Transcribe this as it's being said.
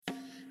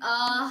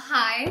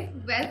Hi,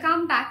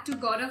 welcome back to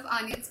God of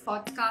Onions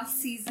podcast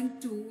season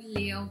 2,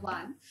 layer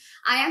 1.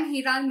 I am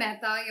Hiral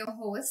Mehta, your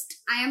host.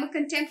 I am a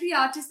contemporary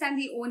artist and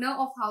the owner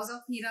of House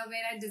of Hira,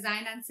 where I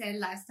design and sell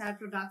lifestyle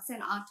products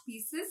and art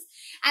pieces,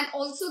 and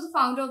also the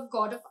founder of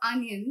God of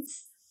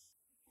Onions.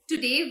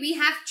 Today we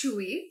have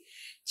Chewy.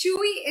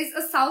 Chewy is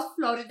a South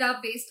Florida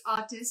based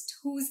artist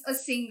who's a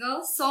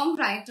singer,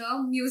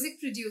 songwriter, music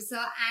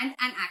producer, and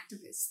an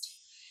activist.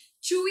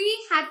 Chewy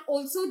had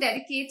also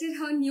dedicated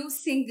her new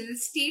single,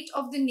 State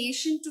of the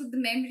Nation, to the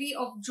memory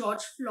of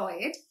George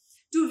Floyd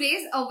to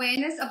raise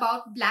awareness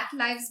about Black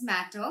Lives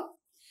Matter.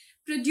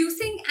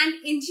 Producing and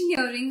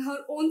engineering her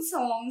own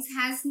songs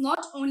has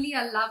not only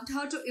allowed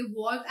her to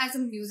evolve as a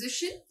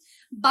musician,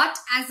 but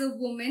as a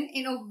woman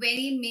in a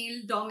very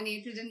male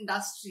dominated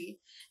industry.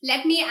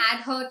 Let me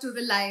add her to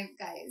the live,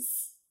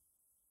 guys.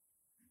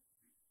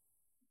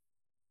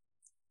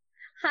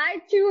 Hi,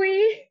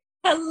 Chewy.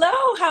 Hello,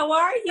 how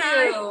are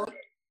Hi. you?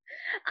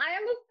 I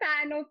am a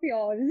fan of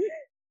yours.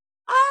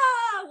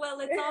 Well,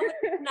 it's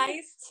always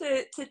nice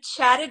to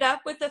chat it up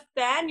with a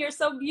fan. You're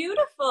so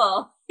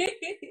beautiful.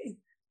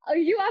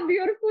 You are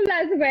beautiful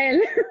as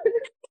well.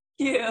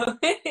 You.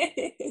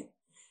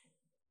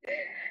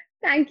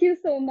 Thank you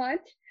so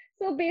much.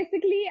 So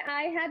basically,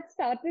 I had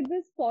started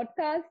this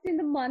podcast in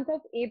the month of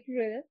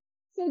April.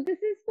 So this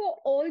is for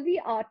all the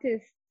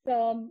artists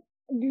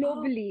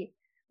globally,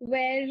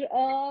 where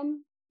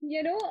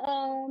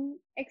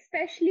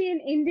especially in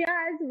India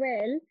as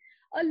well,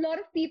 a lot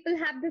of people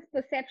have this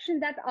perception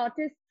that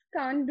artists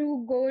can't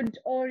do good,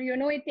 or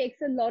it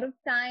takes a lot of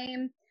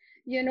time,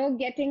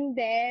 getting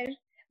there.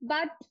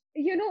 But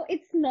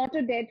it's not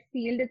a dead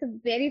field. It's a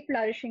very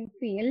flourishing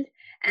field.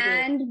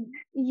 And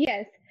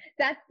yes,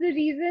 that's the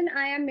reason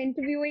I am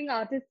interviewing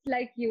artists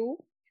like you,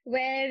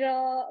 where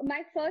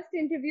my first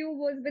interview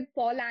was with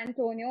Paul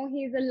Antonio.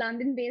 He's a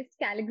London-based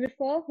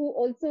calligrapher who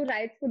also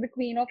writes for the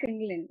Queen of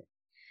England.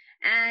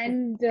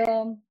 And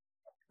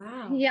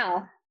Wow.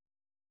 yeah,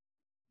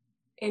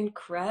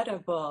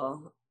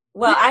 Incredible.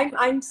 Well,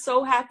 I'm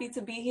so happy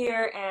to be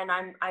here, and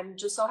I'm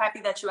just so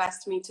happy that you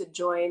asked me to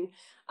join.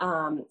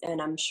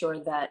 And I'm sure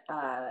that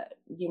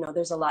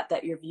there's a lot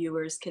that your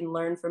viewers can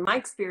learn from my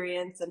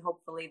experience, and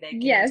hopefully they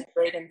can yes,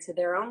 integrate into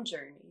their own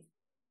journey.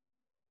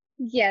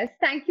 yes.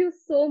 Thank you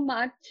so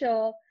much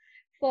for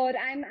we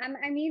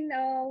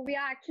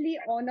are actually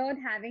honored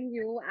having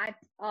you at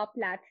our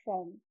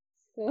platform.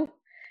 So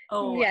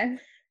Oh, yes,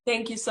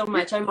 thank you so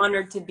much. I'm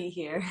honored to be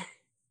here.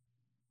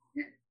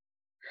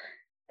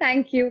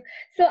 thank you.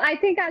 So I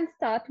think I'll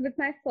start with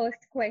my first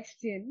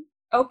question.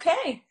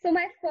 Okay. So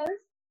my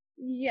first,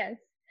 yes.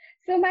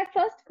 So my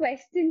first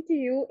question to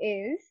you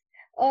is,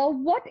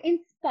 what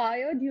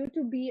inspired you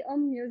to be a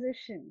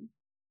musician?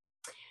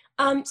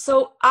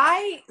 So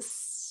I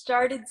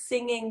started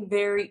singing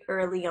very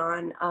early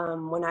on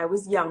when I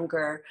was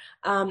younger,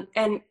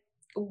 and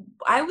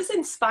I was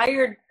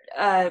inspired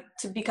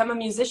to become a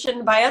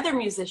musician by other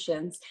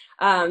musicians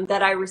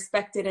that I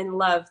respected and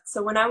loved.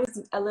 So when I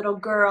was a little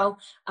girl,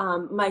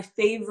 my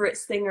favorite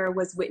singer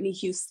was Whitney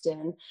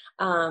Houston,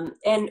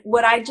 and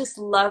what I just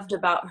loved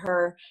about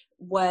her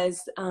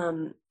was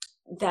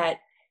that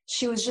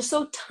she was just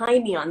so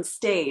tiny on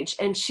stage,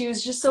 and she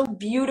was just so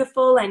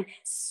beautiful and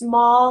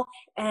small,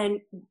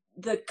 and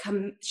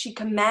she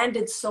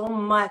commanded so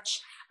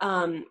much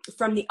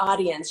from the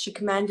audience. She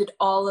commanded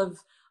all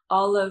of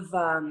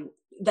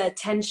the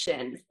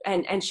attention,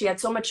 and she had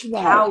so much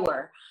Wow.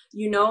 power,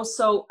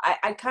 so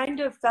I kind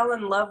of fell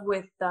in love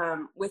with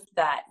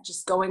that,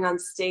 just going on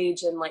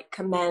stage and like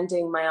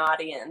commanding my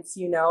audience,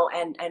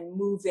 and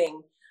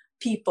moving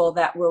people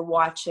that were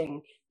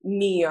watching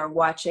me or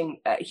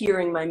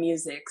hearing my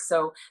music.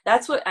 So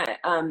that's what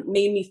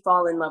made me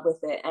fall in love with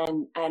it,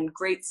 and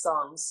great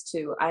songs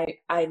too.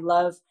 I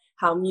love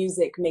how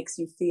music makes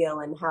you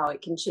feel and how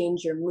it can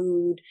change your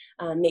mood,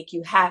 make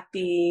you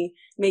happy,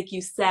 make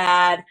you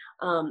sad,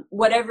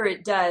 whatever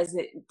it does,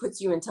 it puts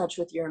you in touch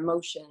with your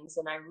emotions,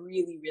 and I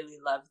really, really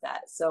love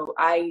that. So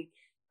I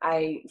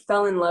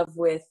fell in love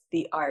with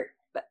the art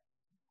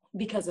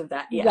because of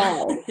that. Yeah.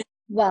 Wow.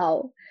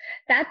 Wow.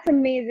 That's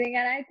amazing.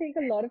 And I think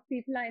a lot of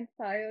people are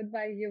inspired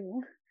by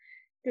you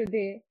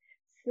today.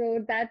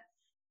 So that's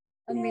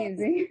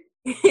amazing.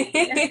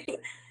 Yeah.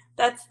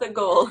 That's the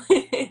goal.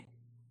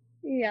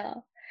 Yeah.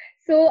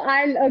 So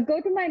I'll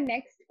go to my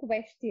next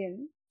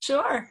question.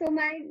 Sure. So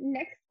my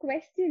next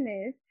question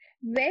is,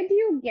 where do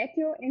you get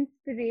your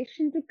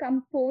inspiration to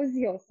compose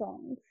your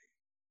songs?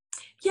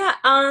 Yeah,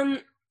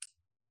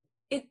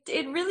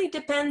 it really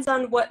depends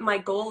on what my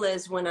goal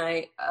is when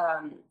I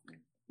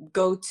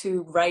go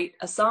to write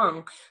a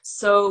song.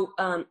 So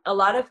a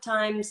lot of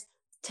times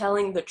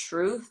telling the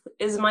truth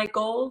is my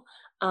goal.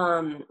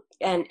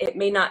 And it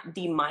may not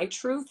be my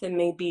truth, it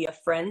may be a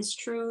friend's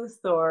truth,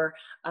 or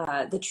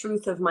the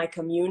truth of my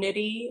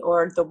community,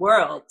 or the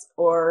world,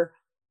 or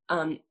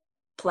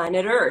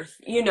planet Earth,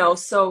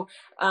 So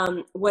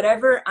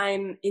whatever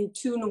I'm in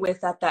tune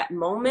with at that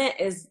moment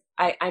is,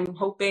 I'm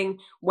hoping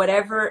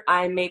whatever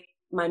I make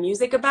my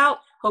music about,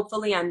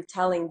 hopefully I'm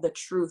telling the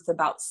truth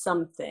about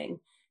something,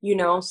 you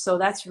know, so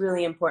that's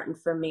really important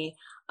for me.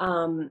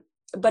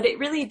 But it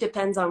really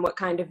depends on what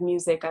kind of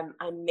music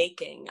I'm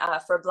making.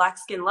 For Black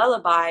Skin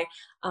Lullaby,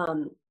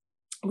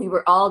 we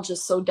were all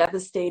just so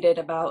devastated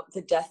about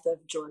the death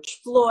of George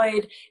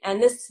Floyd,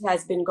 and this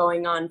has been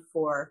going on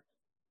for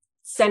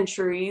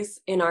centuries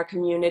in our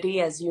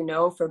community. As you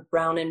know, for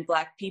brown and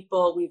Black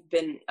people, we've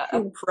been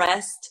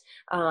oppressed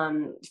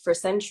for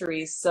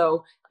centuries.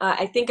 So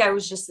I think I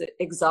was just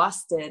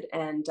exhausted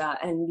and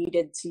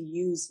needed to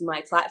use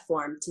my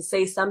platform to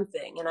say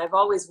something. And I've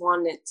always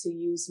wanted to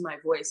use my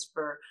voice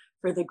for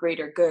the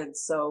greater good.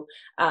 So,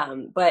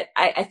 but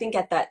I think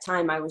at that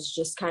time I was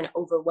just kind of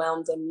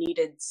overwhelmed and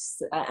needed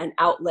an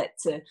outlet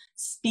to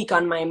speak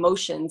on my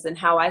emotions and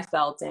how I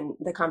felt and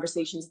the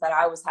conversations that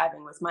I was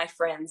having with my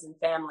friends and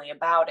family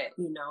about it,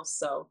 you know.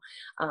 So,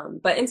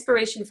 but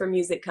inspiration for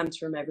music comes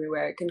from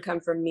everywhere. It can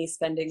come from me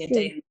spending a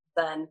day in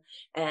the sun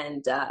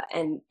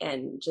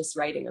and just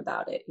writing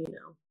about it, you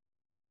know.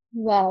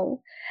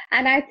 Wow.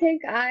 And I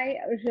think I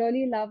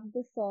really love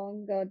the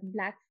song, the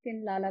Black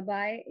Skin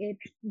Lullaby. It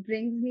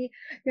brings me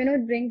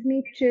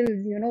chills,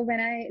 when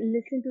I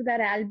listen to that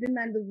album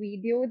and the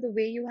video, the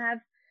way you have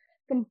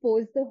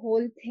composed the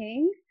whole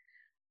thing.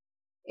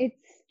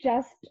 It's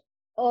just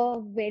a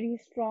very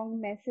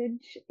strong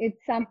message.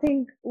 It's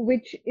something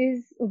which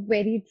is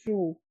very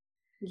true.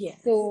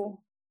 Yes. So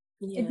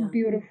yeah. It's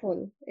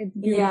beautiful. It's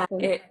Yeah,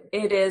 beautiful.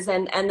 it is,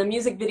 and the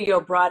music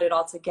video brought it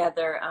all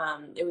together.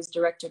 It was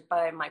directed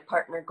by my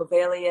partner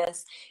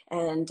Govelius,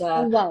 and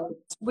Wow.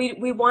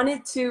 we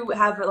wanted to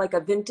have like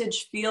a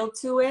vintage feel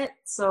to it.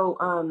 So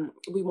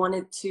we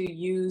wanted to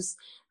use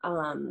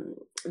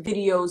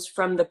videos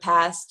from the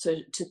past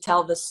to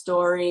tell the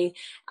story.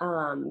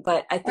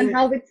 But I On think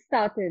how it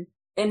started.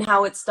 in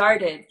how it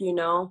started, you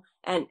know,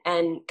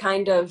 and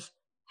kind of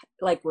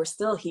like we're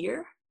still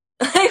here.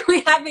 Like we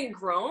haven't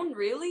grown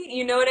really,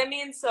 you know what I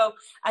mean? So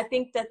I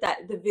think that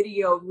the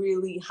video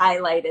really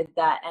highlighted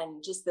that,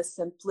 and just the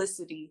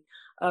simplicity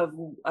of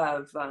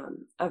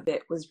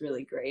it was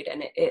really great,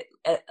 and it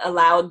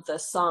allowed the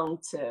song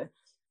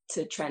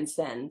to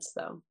transcend.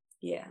 So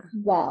yeah.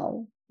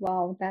 Wow.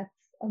 Wow. That's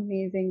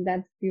amazing.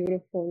 That's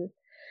beautiful.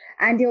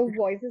 And your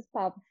voice is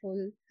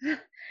powerful.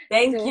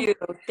 Thank So, you.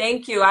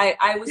 Thank you.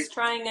 I was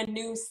trying a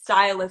new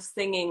style of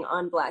singing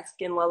on Black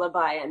Skin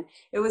Lullaby, and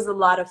it was a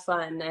lot of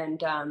fun.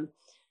 And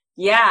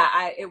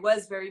yeah, it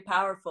was very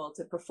powerful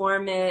to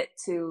perform it,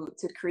 to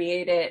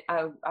create it.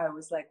 I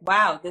was like,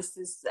 wow, this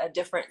is a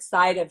different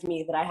side of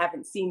me that I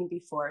haven't seen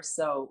before.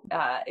 So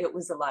it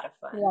was a lot of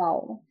fun.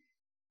 wow.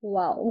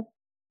 Wow.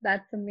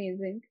 That's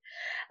amazing.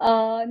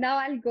 Now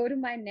I'll go to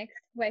my next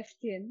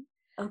question.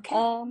 Okay.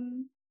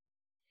 Um,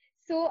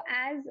 so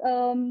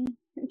can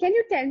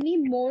you tell me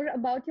more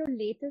about your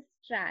latest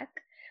track,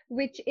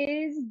 which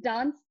is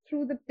Dance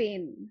Through the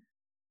Pain?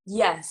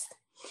 Yes.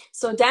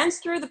 So Dance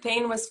Through the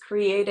Pain was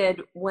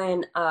created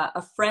when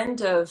a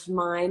friend of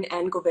mine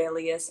and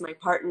Govelius, my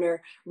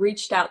partner,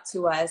 reached out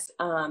to us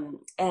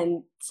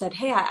and said,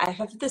 hey, I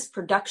have this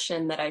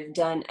production that I've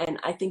done, and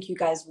I think you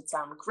guys would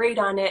sound great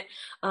on it.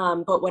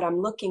 But what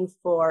I'm looking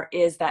for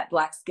is that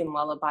Black Skin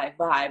Lullaby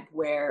vibe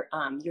where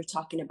you're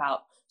talking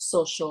about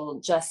social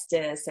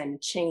justice and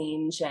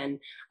change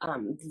and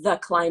the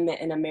climate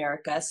in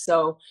America.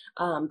 So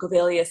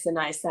Govelius and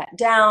I sat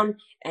down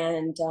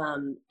and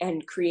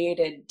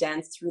created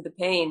Dance Through the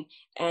Pain.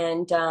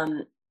 And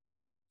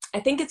I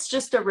think it's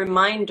just a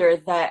reminder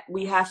that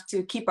we have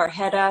to keep our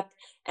head up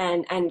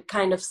and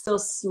kind of still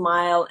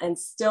smile and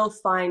still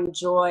find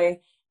joy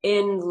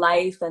in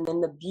life and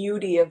in the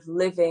beauty of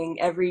living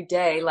every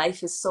day.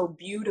 Life is so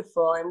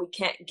beautiful, and we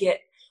can't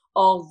get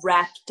all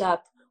wrapped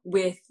up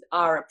with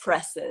our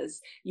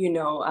oppressors, you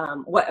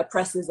know, what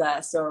oppresses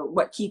us or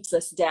what keeps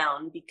us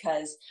down,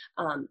 because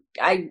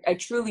I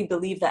truly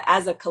believe that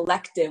as a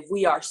collective,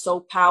 we are so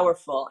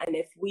powerful. And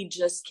if we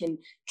just can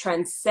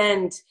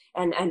transcend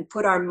and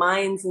put our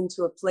minds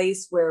into a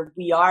place where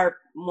we are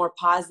more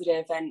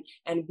positive and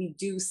we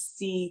do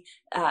see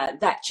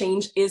that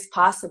change is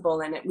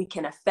possible and we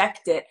can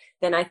affect it,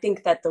 then I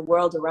think that the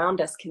world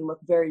around us can look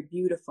very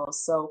beautiful.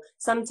 So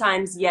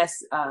sometimes,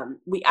 yes,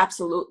 we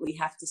absolutely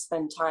have to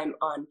spend time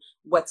on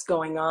what's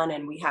going on,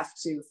 and we have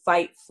to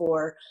fight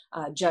for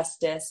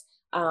justice.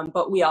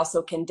 But we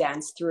also can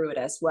dance through it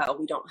as well.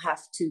 We don't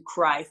have to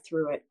cry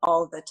through it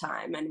all the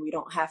time, and we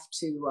don't have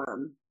to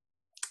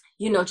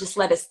just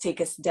let us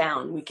take us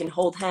down. We can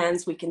hold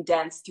hands, we can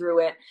dance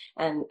through it,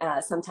 and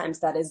sometimes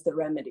that is the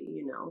remedy,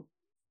 you know.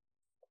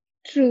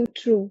 True,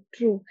 true,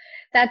 true.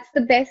 That's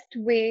the best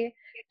way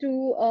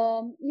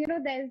to,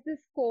 there's this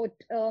quote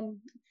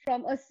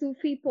from a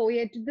Sufi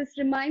poet. This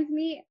reminds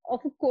me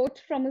of a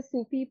quote from a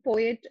Sufi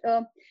poet.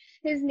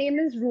 His name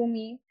is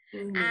Rumi.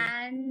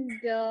 And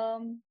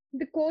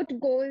the quote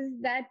goes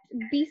that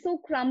be so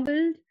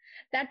crumbled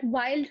that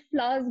wild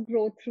flowers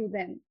grow through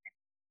them.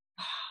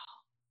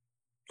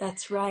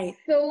 That's right.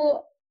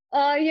 So,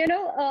 dance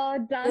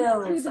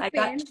through the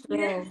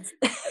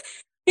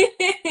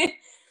pain.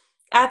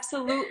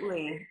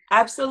 Absolutely.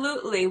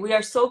 Absolutely. We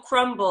are so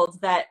crumbled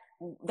that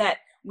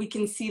we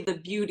can see the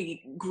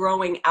beauty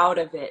growing out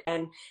of it.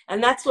 And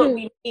that's what True.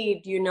 we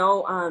need, you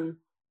know.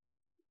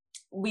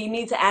 We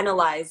need to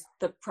analyze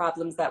the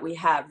problems that we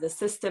have. The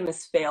system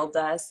has failed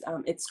us.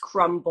 It's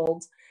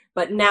crumbled.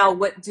 But now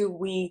what do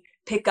we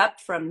pick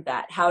up from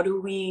that? How do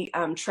we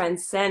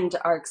transcend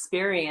our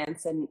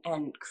experience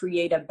and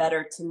create a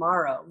better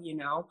tomorrow, you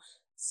know?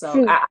 So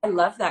True. I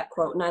love that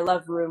quote, and I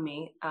love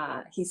Rumi.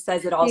 He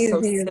says it all He is,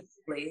 so he is.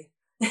 simply.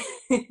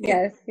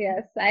 Yes,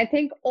 yes. I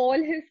think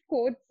all his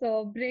quotes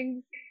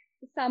brings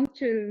some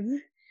chills.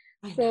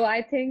 So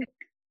I think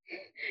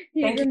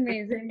he's Thank you.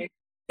 amazing.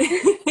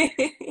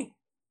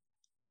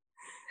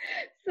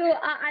 So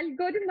I'll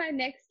go to my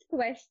next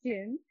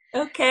question.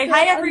 Okay. So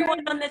Hi,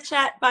 everyone on the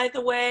chat, by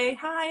the way.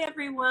 Hi,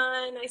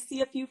 everyone. I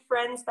see a few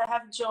friends that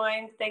have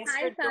joined. Thanks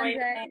hi, for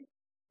Sanjay.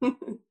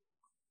 joining.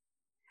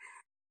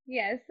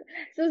 Yes.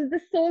 So the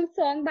soul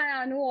song by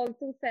Anu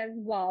also says,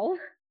 wow.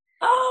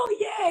 Oh,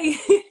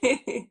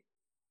 yay.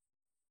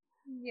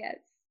 Yes.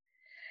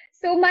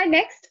 So my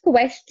next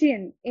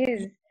question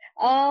is,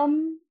 how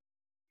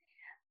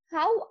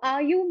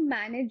are you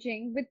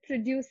managing with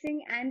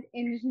producing and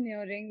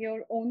engineering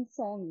your own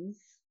songs?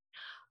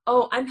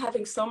 Oh, I'm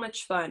having so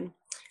much fun.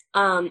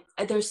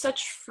 There's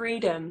such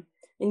freedom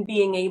in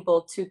being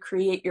able to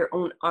create your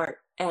own art.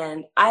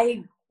 And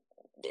I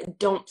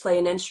don't play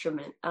an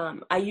instrument.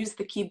 I use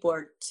the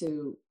keyboard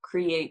to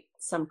create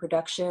some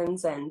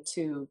productions and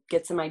to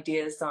get some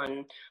ideas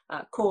on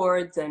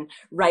chords and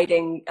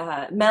writing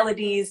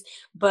melodies,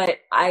 but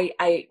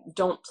I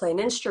don't play an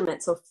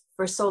instrument. So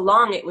for so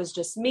long, it was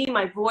just me,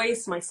 my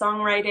voice, my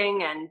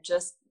songwriting, and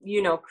just,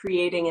 you know,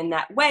 creating in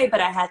that way.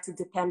 But I had to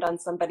depend on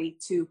somebody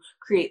to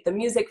create the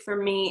music for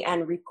me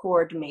and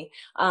record me.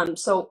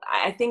 So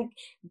I think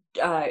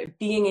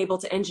being able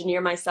to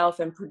engineer myself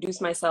and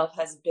produce myself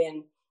has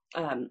been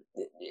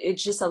it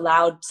just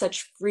allowed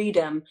such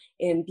freedom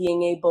in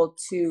being able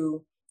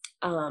to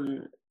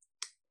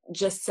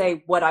just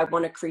say what I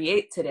want to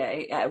create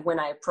today. When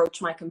I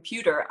approach my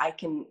computer, I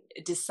can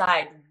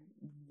decide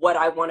what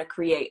I want to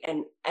create,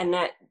 and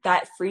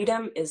that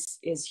freedom is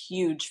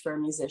huge for a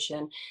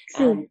musician.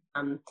 True.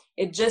 And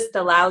it just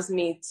allows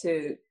me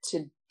to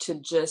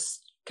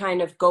just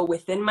kind of go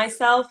within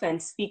myself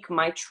and speak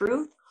my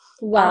truth.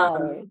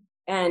 Wow.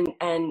 And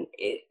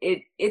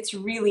it's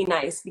really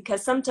nice,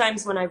 because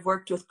sometimes when I've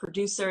worked with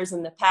producers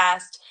in the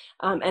past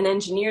and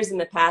engineers in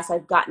the past,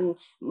 I've gotten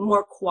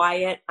more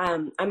quiet.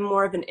 I'm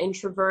more of an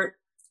introvert,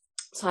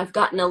 so I've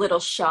gotten a little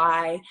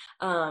shy.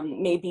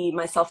 Maybe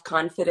my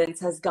self-confidence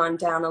has gone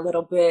down a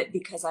little bit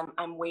because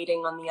I'm waiting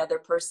on the other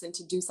person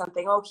to do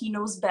something. Oh, he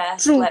knows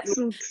best. True, Let me,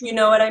 true. you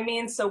know what I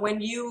mean? So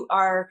when you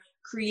are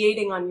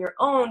creating on your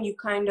own, you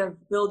kind of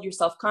build your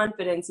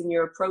self-confidence, and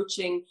you're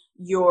approaching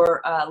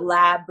your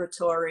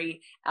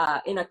laboratory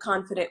in a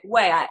confident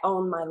way. I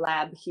own my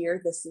lab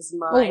here. This is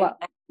mine. Oh, wow.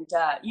 And,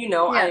 you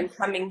know, Yes. I am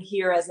coming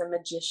here as a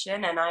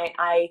magician, and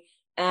I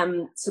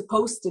am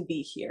supposed to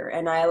be here,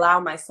 and I allow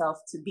myself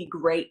to be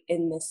great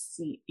in this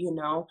seat, you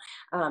know,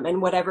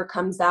 and whatever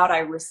comes out, I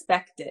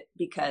respect it,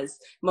 because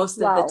most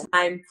of Wow. the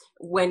time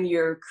when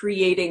you're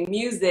creating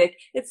music,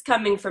 it's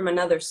coming from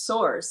another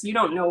source. You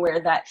don't know where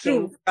that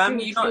True, came from.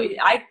 true, You don't.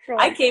 true.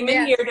 I came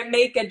in Yes. here to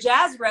make a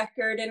jazz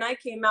record, and I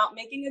came out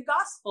making a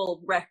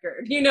gospel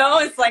record. You know,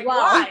 it's like, Wow.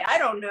 why? I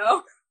don't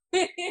know.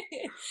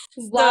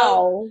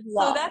 Wow.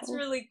 So that's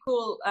really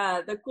cool.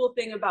 The cool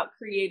thing about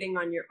creating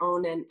on your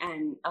own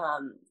and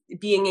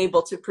being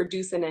able to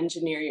produce and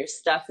engineer your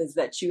stuff is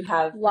that you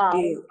have Wow.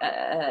 you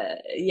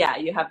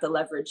have the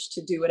leverage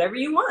to do whatever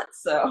you want.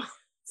 So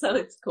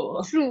it's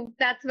cool. True,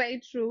 that's very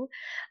true.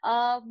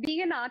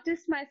 Being an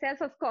artist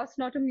myself, of course,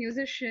 not a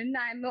musician.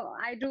 I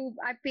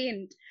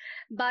paint,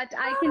 but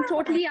I can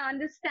totally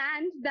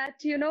understand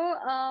that, you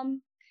know,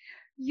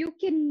 you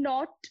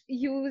cannot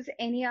use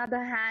any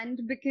other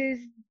hand, because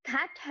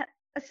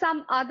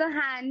some other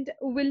hand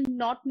will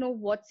not know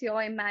what's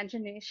your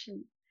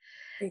imagination.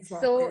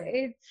 Exactly. So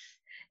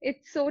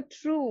it's so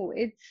true.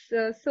 It's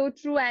so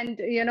true. And,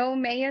 you know,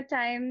 many a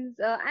times,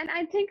 and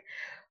I think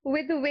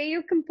with the way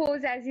you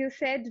compose, as you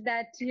said,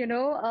 that, you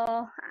know,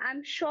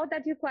 I'm sure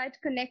that you're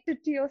quite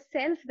connected to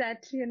yourself,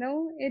 that, you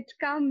know, it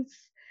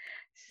comes.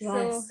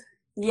 So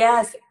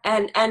Yes.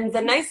 And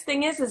the nice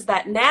thing is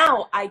that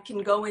now I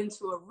can go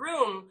into a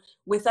room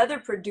with other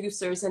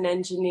producers and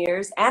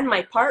engineers and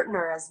my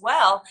partner as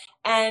well,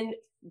 and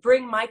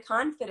bring my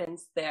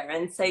confidence there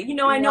and say, you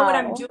know, I know what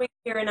I'm wow. doing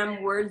here, and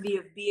I'm worthy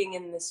of being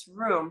in this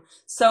room.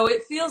 So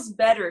it feels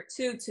better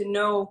too to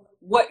know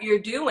what you're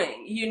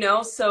doing, you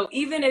know. So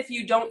even if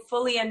you don't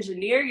fully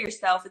engineer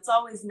yourself, it's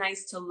always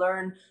nice to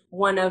learn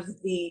one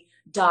of the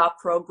DAW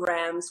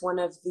programs, one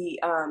of the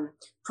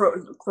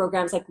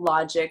programs like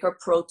Logic or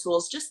Pro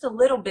Tools, just a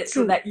little bit,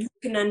 so True. that you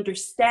can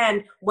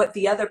understand what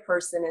the other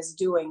person is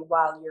doing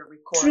while you're True.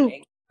 recording.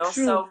 You know?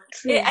 True. So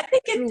True.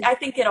 I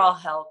think it all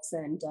helps,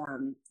 and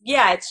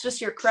yeah, it's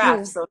just your craft.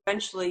 True. So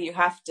eventually you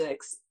have to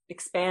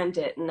expand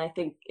it, and I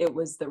think it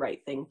was the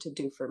right thing to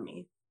do for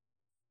me.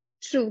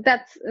 True.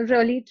 That's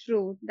really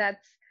true.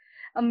 That's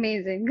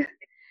amazing.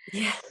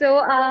 Yeah. So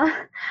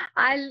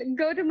I'll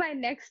go to my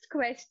next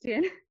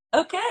question.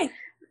 Okay.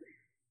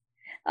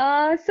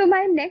 So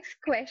my next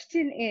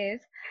question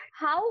is,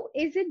 how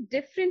is it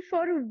different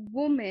for a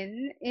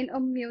woman in a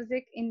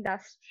music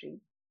industry?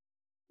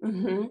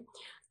 Mm-hmm.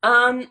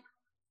 Um,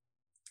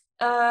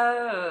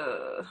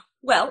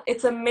 well,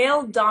 it's a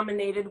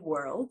male-dominated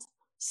world,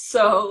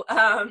 so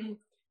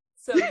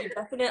so you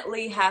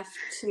definitely have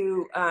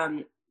to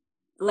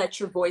let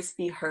your voice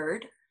be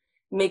heard.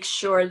 Make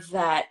sure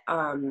that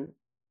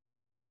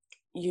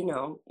you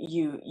know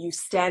you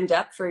stand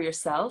up for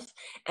yourself,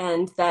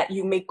 and that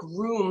you make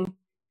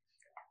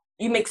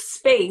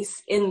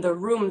space in the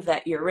room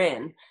that you're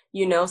in.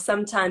 You know,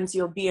 sometimes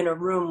you'll be in a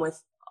room with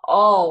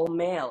all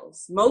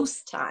males.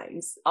 Most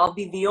times I'll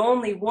be the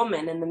only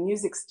woman in the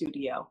music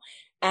studio.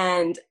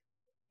 And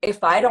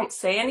if I don't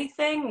say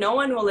anything, no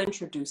one will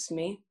introduce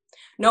me.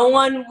 No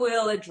one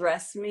will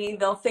address me.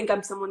 They'll think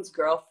I'm someone's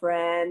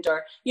girlfriend,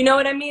 or, you know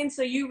what I mean?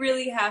 So you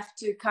really have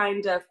to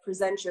kind of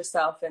present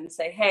yourself and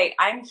say, hey,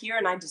 I'm here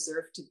and I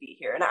deserve to be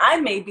here. And I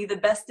may be the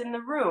best in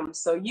the room.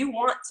 So you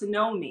want to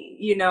know me,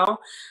 you know?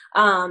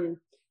 Um,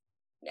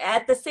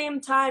 at the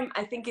same time,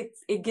 I think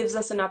it gives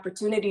us an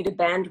opportunity to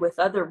band with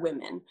other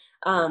women,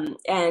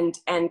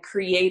 and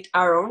create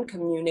our own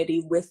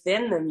community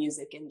within the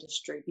music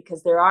industry,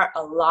 because there are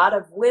a lot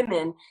of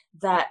women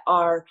that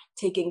are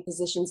taking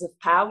positions of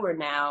power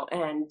now,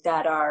 and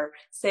that are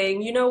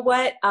saying, you know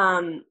what,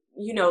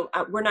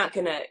 we're not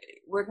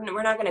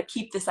gonna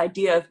keep this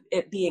idea of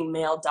it being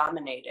male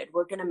dominated.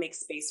 We're gonna make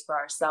space for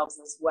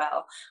ourselves as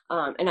well,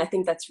 and I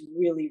think that's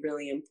really,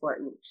 really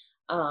important.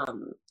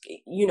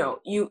 You know,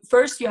 you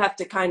have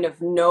to kind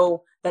of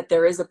know that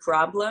there is a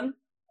problem,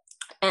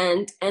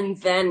 and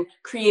then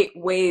create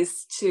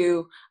ways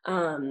to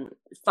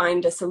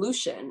find a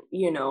solution,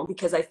 you know,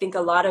 because I think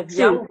a lot of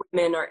young True.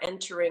 women are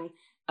entering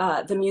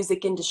the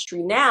music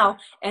industry now,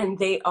 and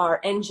they are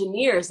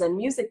engineers and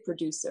music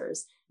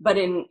producers. But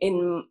in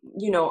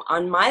you know,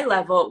 on my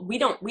level, we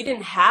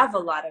didn't have a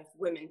lot of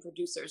women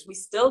producers. We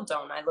still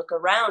don't. I look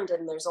around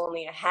and there's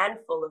only a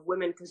handful of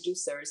women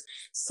producers.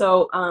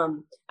 So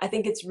I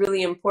think it's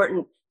really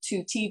important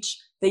to teach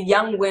the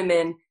young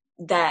women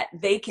that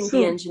they can be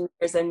True.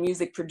 engineers and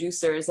music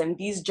producers, and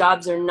these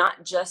jobs are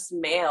not just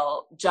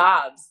male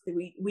jobs.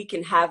 We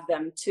can have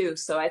them too.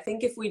 So I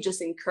think if we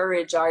just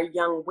encourage our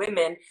young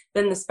women,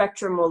 then the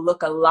spectrum will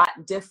look a lot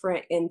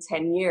different in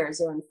 10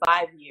 years or in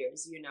 5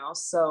 years, you know.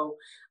 So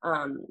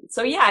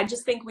so yeah, I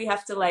just think we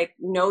have to like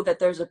know that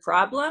there's a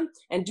problem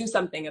and do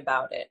something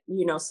about it,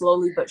 you know,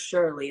 slowly but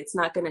surely. It's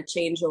not going to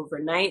change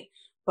overnight,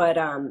 but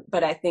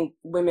I think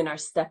women are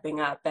stepping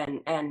up,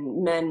 and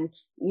men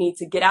need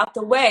to get out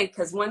the way,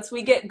 because once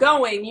we get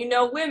going, you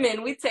know,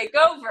 women, we take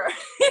over.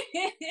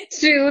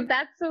 True,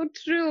 that's so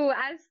true.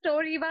 As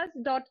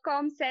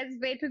Storyvas.com says,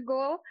 way to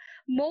go.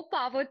 More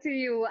power to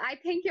you. I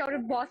think you're a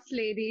boss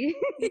lady.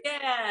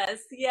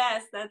 Yes,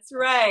 yes, that's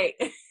right.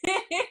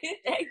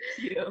 Thank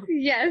you.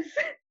 Yes.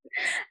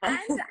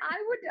 And I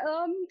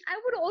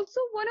would also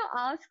want to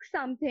ask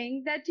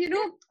something that,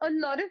 a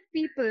lot of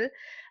people,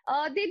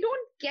 they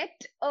don't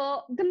get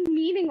the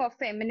meaning of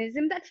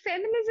feminism, that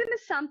feminism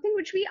is something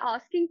which we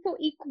asking for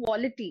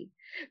equality.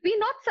 We're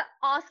not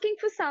asking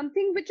for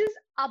something which is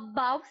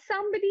above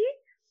somebody,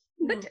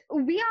 but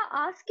we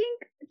are asking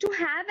to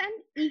have an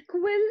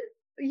equal,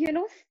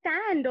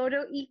 stand or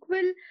an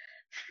equal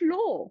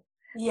flow.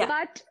 Yeah,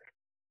 But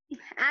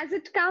as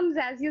it comes,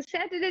 as you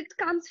said, it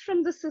comes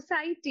from the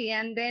society,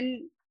 and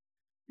then,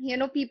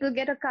 people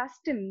get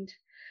accustomed.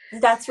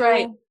 that's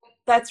right. So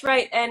That's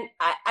right. And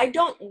I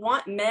don't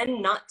want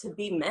men not to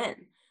be men.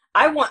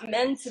 I want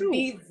men to true.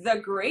 be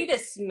the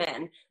greatest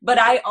men, but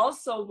I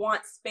also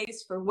want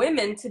space for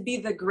women to be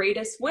the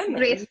greatest women. You know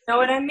Graceful.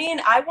 what I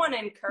mean? I want to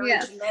encourage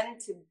Yes. men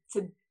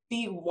to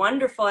be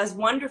wonderful as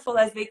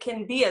they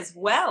can be as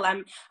well.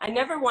 I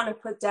never want to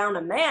put down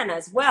a man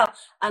as well,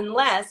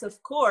 unless,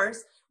 of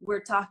course,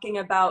 we're talking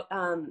about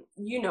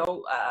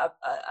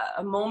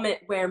a moment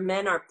where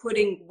men are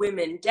putting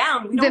women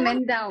down. We don't want to Women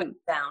put down. them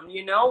down,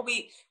 you know.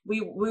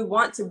 We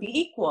want to be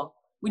equal.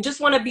 We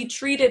just want to be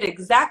treated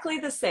exactly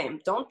the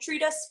same. Don't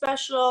treat us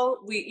special.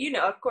 We, you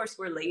know, of course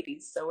we're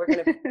ladies, so we're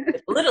going to be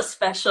a little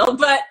special,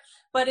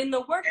 but in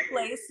the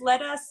workplace,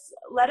 let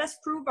us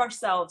prove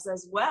ourselves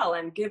as well,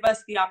 and give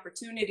us the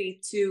opportunity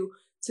to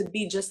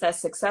be just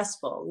as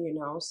successful, you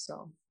know.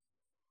 So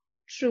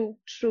True,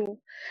 true.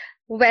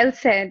 Well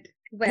said.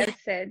 Well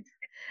said.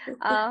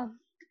 Uh,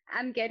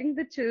 I'm getting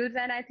the chills,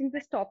 and I think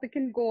this topic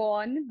can go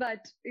on,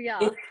 but yeah,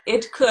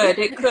 it could,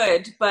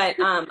 but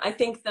I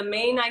think the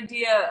main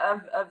idea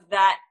of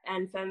that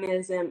and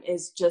feminism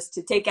is just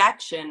to take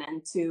action,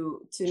 and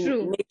to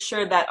true, make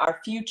sure that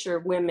our future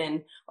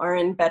women are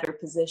in better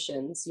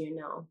positions, you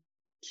know.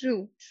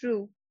 true,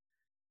 true.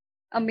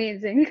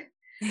 Amazing.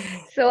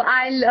 So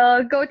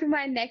I'll go to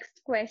my next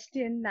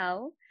question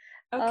now.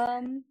 Okay.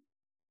 Um,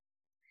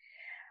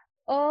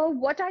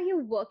 what are you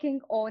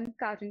working on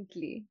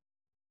currently?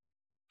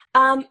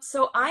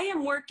 So I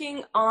am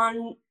working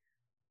on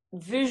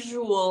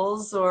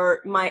visuals,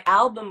 or my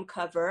album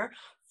cover,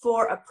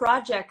 for a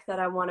project that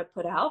I want to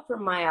put out for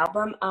my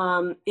album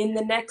in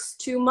the next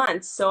 2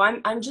 months. So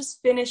I'm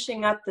just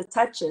finishing up the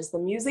touches. The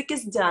music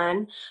is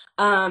done,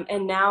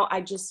 and now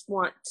I just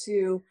want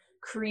to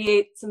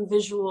create some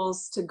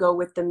visuals to go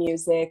with the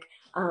music,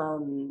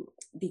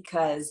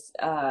 because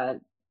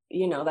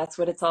you know, that's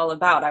what it's all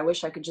about. I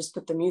wish I could just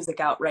put the music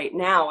out right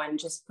now and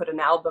just put an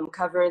album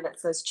cover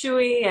that says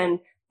Chewy and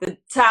the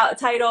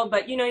title,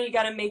 but you know, you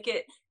got to make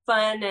it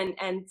fun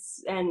and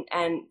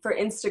for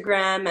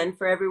Instagram and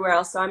for everywhere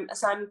else. So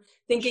I'm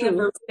thinking of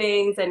those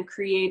things and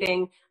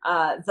creating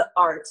the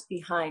art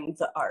behind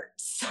the art.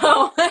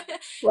 So,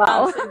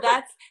 Wow. so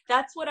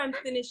that's what I'm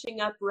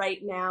finishing up right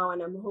now,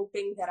 and I'm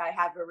hoping that I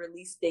have a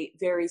release date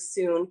very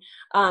soon.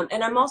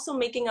 And I'm also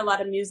making a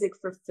lot of music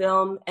for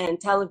film and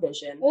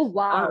television. Oh,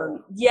 wow.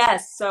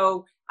 Yes,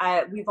 so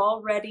we've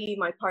already,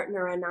 my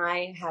partner and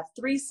I have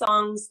 3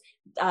 songs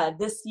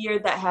this year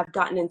that have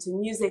gotten into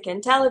music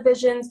and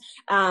televisions,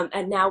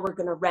 and now we're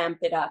going to ramp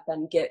it up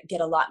and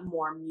get a lot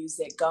more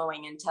music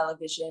going in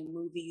television,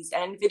 movies,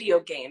 and video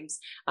games.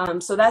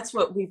 So that's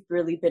what we've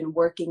really been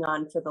working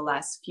on for the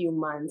last few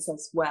months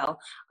as well.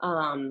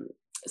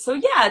 So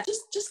yeah,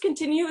 just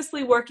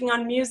continuously working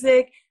on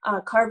music,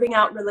 carving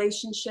out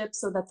relationships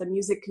so that the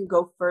music can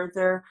go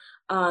further.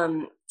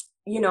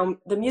 You know,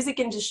 the music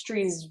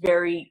industry is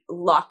very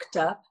locked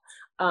up.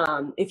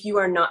 If you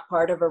are not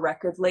part of a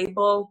record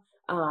label,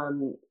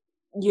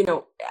 you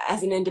know,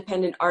 as an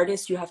independent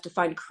artist, you have to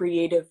find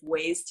creative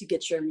ways to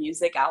get your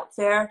music out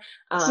there.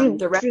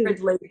 The record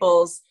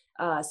labels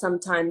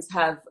sometimes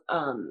have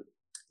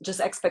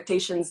just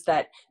expectations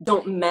that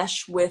don't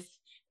mesh with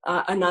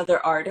another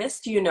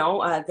artist. You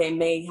know, they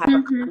may have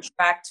a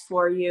contract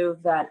for you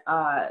that,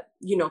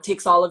 you know,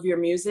 takes all of your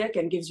music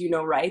and gives you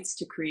no rights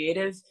to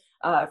creative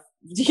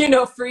you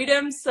know,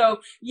 freedom.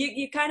 So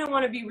you kind of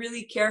want to be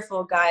really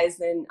careful, guys,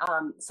 in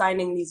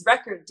signing these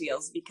record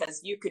deals,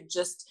 because you could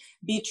just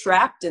be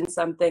trapped in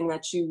something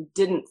that you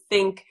didn't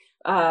think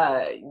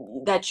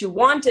that you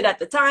wanted at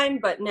the time,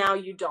 but now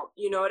you don't.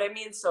 You know what I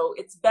mean? So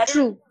it's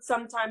better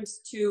sometimes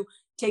to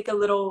take a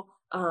little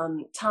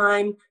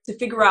time to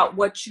figure out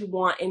what you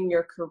want in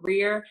your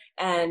career,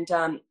 and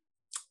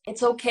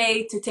it's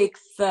okay to take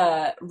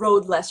the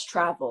road less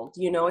traveled.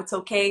 You know, it's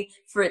okay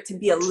for it to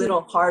be a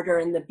little harder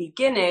in the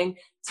beginning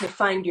to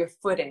find your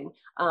footing.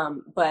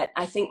 But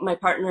I think my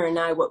partner and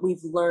I, what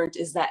we've learned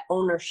is that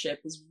ownership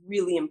is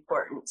really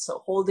important.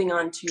 So holding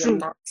on to your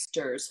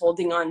masters,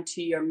 holding on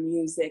to your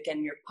music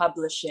and your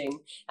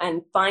publishing,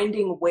 and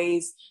finding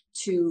ways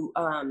to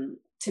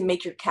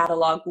make your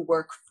catalog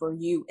work for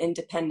you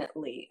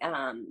independently.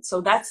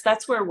 So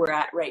that's where we're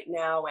at right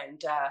now,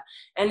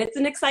 and it's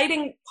an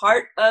exciting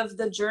part of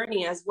the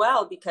journey as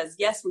well, because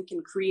yes, we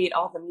can create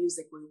all the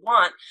music we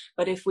want,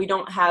 but if we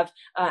don't have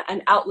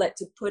an outlet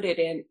to put it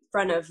in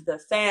front of the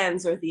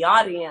fans or the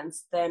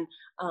audience, then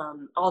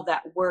all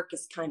that work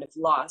is kind of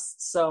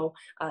lost. So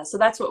so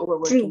that's what we're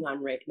working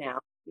on right now,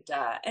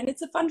 and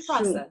it's a fun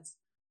process.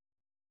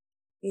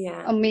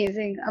 Yeah.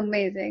 Amazing,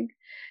 amazing.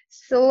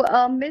 So,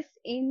 Miss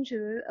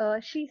Angel,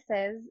 she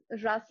says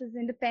Russ is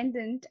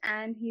independent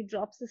and he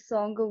drops a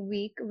song a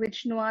week,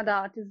 which no other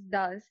artist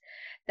does.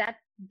 That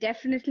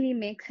definitely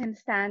makes him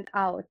stand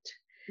out.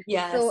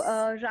 Yes. So,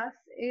 Russ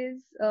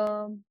is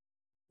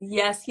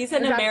yes, he's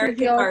an Russ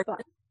American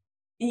artist.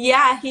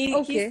 Yeah,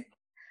 okay.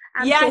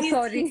 I'm so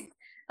sorry.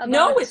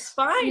 No, it's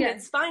fine. Yeah.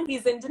 It's fine.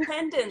 He's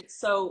independent.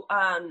 So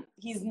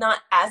he's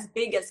not as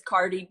big as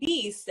Cardi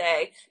B,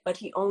 say, but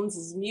he owns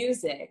his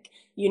music,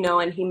 you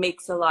know, and he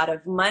makes a lot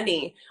of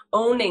money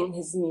owning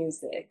his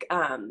music.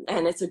 And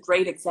it's a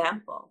great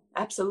example.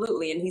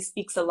 Absolutely. And he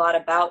speaks a lot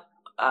about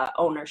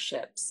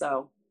ownership.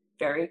 So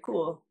very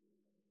cool.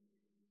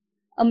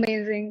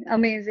 Amazing,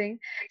 amazing.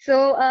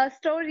 So,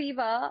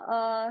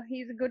 Storiva,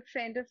 he's a good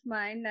friend of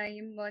mine,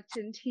 Naeem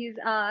Merchant. He's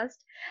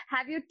asked,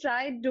 have you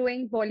tried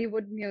doing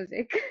Bollywood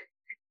music?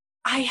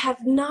 I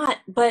have not,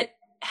 but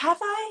have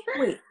I?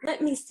 Wait,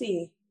 let me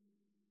see.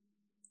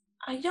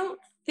 I don't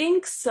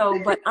think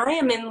so, but I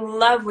am in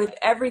love with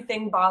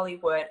everything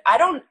Bollywood.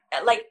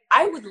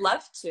 I would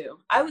love to.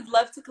 I would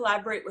love to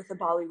collaborate with a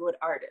Bollywood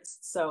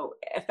artist. So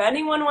if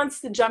anyone wants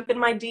to jump in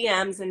my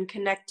DMs and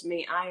connect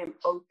me, I am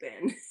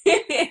open.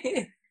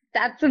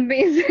 That's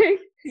amazing.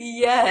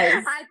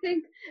 Yes. I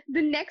think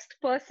the next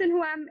person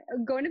who I'm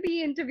going to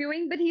be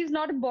interviewing, but he's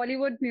not a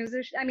Bollywood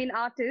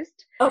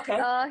artist.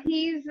 Okay.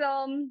 He's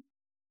an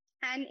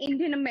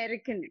Indian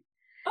American.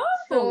 Oh.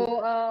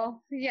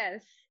 So,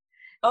 yes.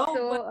 Oh,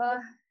 so,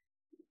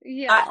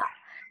 yeah.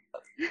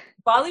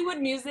 Bollywood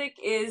music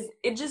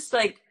it just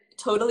like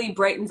totally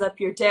brightens up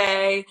your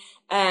day,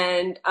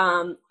 and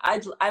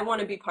I want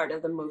to be part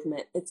of the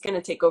movement. It's going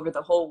to take over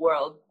the whole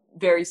world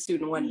very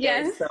soon one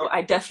day, so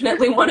I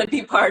definitely want to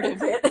be part of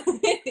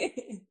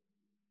it.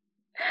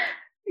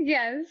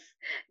 Yes,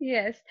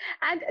 yes.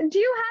 And do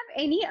you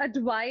have any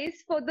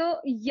advice for the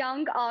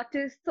young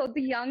artists or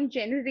the young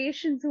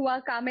generations who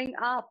are coming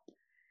up,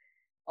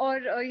 or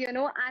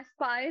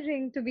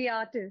aspiring to be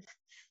artists?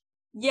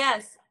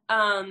 Yes.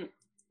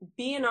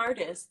 Be an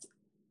artist.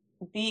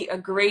 be a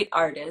great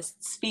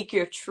artist, speak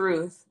your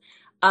truth.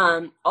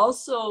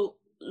 Also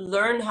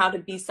learn how to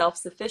be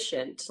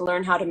self-sufficient,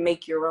 learn how to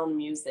make your own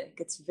music.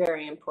 It's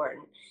very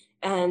important.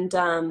 And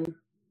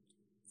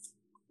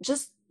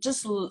just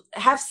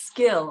have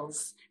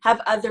skills,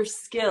 have other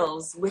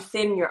skills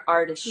within your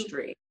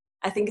artistry.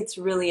 I think it's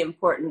really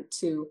important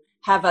to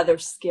have other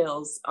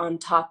skills on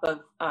top of,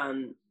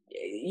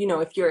 you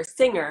know, if you're a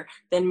singer,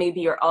 then maybe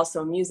you're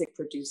also a music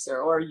producer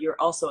or you're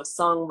also a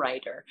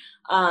songwriter.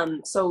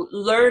 So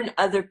learn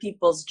other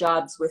people's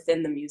jobs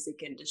within the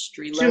music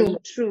industry. Learn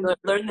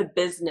the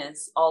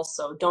business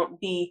also.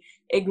 Don't be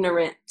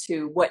ignorant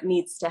to what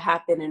needs to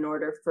happen in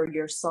order for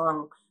your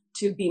song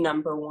to be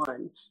number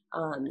one.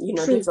 You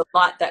know, there's a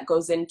lot that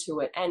goes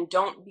into it, and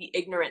don't be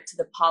ignorant to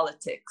the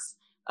politics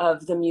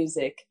of the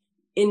music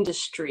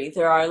industry.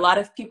 There are a lot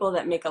of people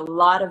that make a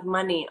lot of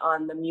money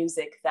on the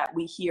music that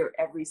we hear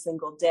every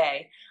single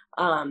day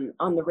on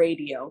the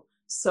radio.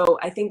 So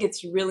I think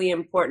it's really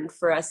important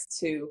for us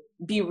to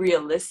be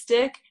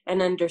realistic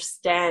and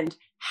understand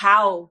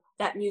how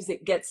that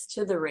music gets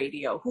to the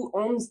radio, who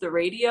owns the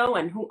radio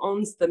and who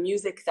owns the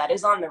music that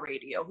is on the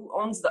radio, who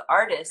owns the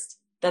artist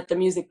that the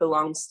music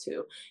belongs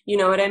to. You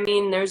know what I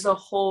mean? There's a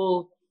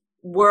whole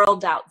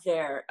world out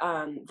there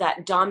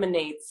that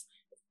dominates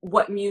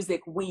what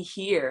music we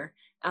hear.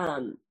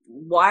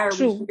 Why are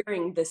we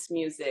hearing this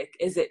music?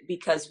 Is it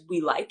because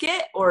we like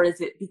it, or is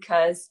it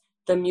because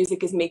the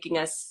music is making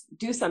us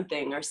do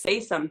something or say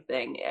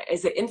something?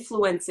 Is it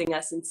influencing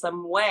us in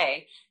some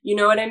way? You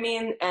know what I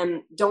mean?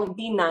 And don't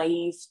be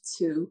naive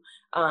to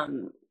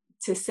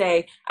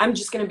say, I'm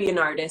just going to be an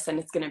artist and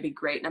it's going to be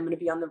great and I'm going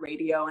to be on the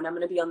radio and I'm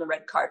going to be on the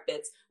red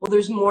carpets. Well,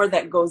 there's more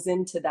that goes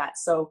into that.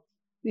 So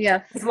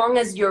yes, as long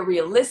as you're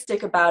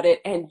realistic about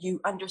it and you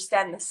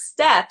understand the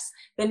steps,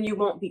 then you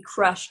won't be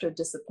crushed or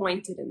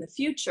disappointed in the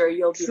future.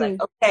 You'll be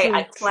like, okay,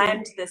 I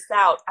planned this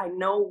out. I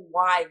know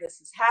why this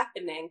is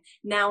happening.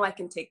 Now I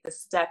can take the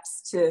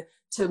steps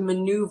to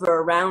maneuver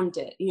around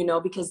it, you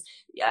know, because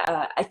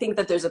I think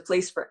that there's a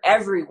place for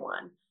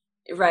everyone,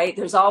 right?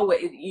 There's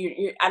always,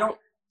 I don't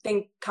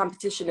think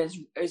competition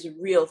is a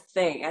real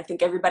thing. I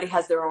think everybody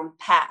has their own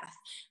path,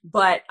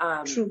 but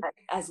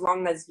as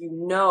long as you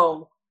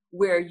know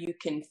where you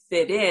can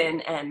fit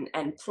in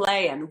and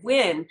play and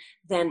win,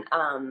 then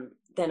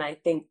I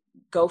think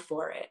go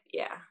for it.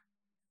 Yeah.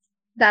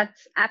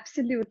 That's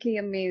absolutely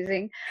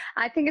amazing.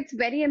 I think it's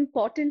very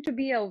important to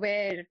be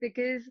aware,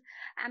 because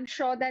I'm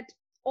sure that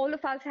all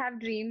of us have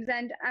dreams,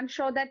 and I'm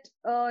sure that,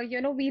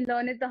 you know, we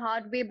learn it the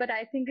hard way. But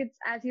I think it's,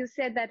 as you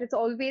said, that it's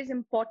always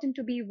important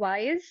to be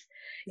wise.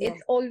 Yeah.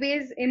 It's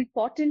always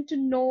important to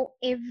know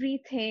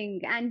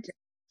everything and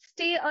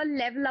stay a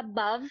level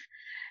above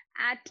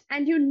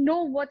and you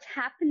know what's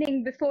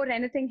happening before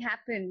anything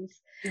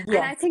happens. Yes. And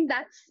I think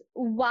that's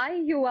why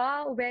you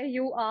are where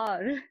you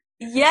are.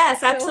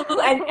 Yes,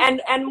 absolutely.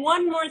 And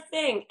one more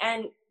thing,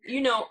 and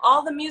you know,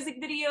 all the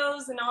music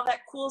videos and all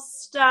that cool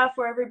stuff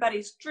where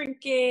everybody's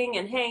drinking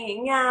and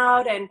hanging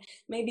out and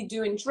maybe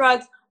doing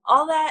drugs,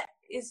 all that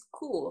is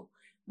cool.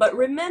 But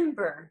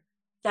remember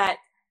that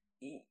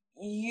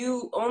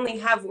you only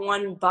have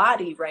one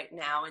body right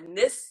now in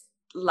this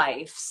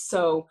life.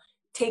 So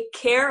take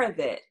care of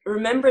it.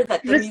 Remember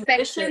that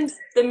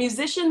the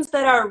musicians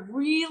that are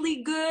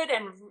really good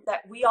and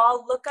that we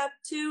all look up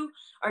to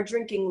are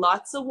drinking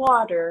lots of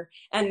water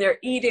and they're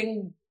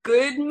eating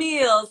good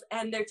meals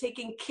and they're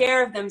taking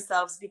care of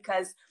themselves,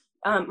 because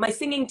my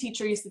singing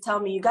teacher used to tell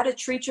me, you got to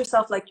treat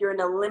yourself like you're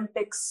an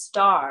Olympic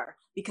star,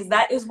 because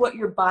that is what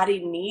your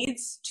body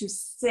needs to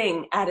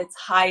sing at its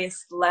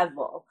highest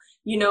level.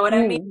 You know what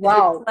I mean?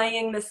 Wow. You're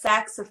playing the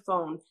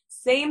saxophone,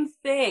 same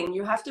thing.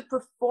 You have to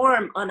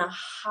perform on a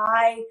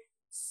high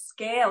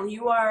scale.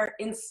 You are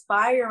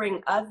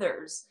inspiring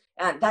others.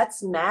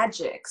 That's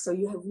magic. So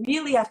you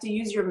really have to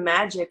use your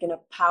magic in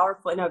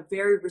a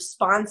very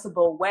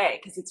responsible way,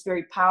 because it's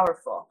very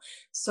powerful.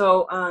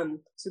 So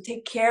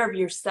take care of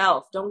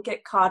yourself. Don't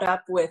get caught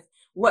up with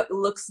what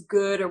looks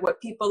good or what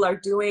people are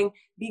doing.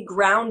 Be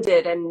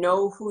grounded and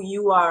know who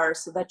you are,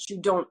 so that you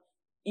don't,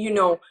 you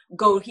know,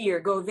 go here,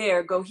 go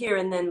there, go here,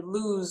 and then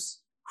lose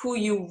who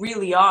you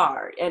really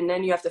are. And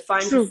then you have to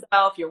find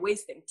yourself. You're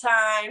wasting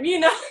time,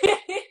 you know.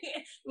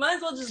 Might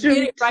as well just get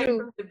it right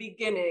from the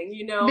beginning,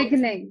 you know.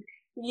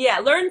 Yeah,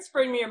 learn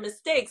from your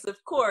mistakes,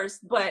 of course,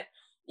 but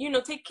you know,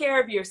 take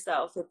care of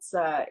yourself.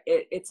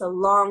 It's a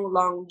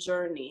long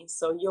journey,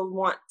 so you'll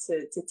want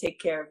to take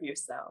care of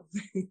yourself.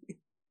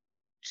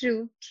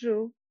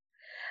 True.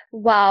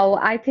 Wow,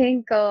 I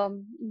think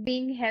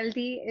being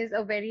healthy is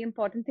a very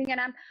important thing, and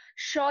I'm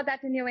sure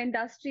that in your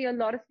industry, a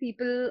lot of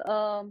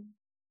people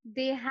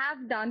they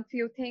have done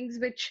few things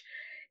which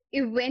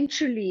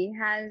eventually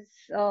has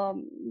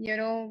you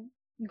know,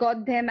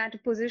 got them at a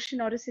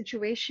position or a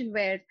situation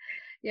where,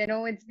 you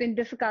know, it's been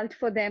difficult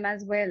for them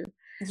as well.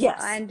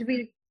 Yes. And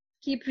we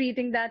keep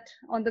reading that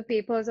on the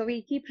papers, or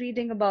we keep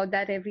reading about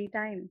that every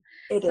time.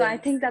 It so is. I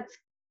think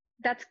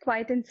that's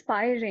quite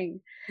inspiring.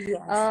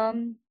 Yes.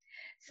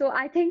 So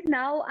I think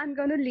now I'm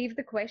going to leave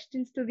the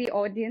questions to the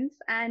audience.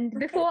 And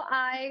Okay. before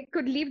I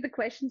could leave the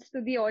questions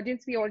to the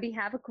audience, we already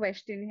have a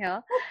question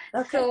here.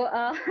 Okay. So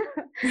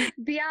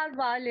Diyar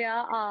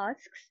Walia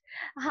asks,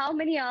 how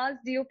many hours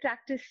do you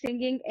practice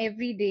singing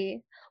every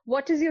day?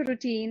 What is your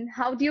routine?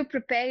 How do you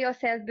prepare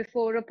yourself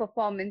before a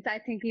performance? I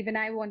think even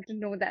I want to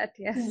know that.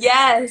 Yes.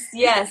 Yes,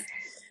 yes.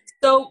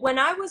 So when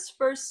I was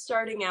first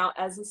starting out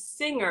as a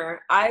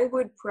singer, I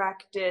would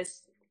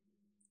practice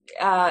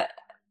uh,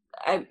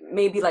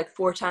 maybe like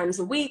 4 times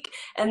a week,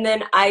 and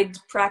then I'd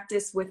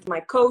practice with my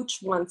coach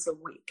once a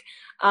week.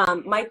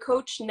 My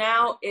coach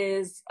now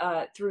is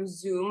through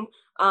Zoom,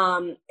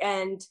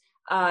 and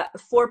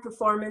for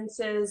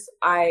performances,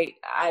 I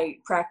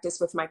practice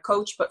with my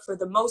coach, but for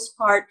the most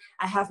part,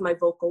 I have my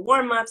vocal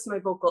warm-ups, my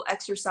vocal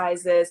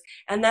exercises,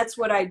 and that's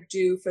what I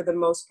do for the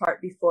most part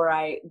before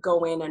I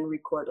go in and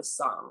record a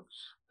song.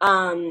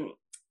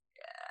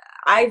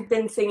 I've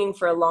been singing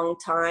for a long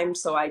time,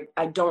 so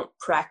I don't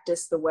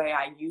practice the way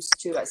I used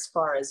to as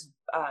far as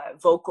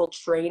vocal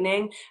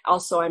training.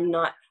 Also, I'm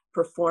not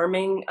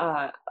performing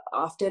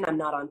often. I'm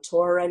not on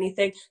tour or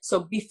anything. So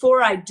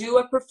before I do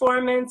a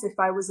performance, if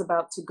I was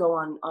about to go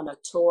on a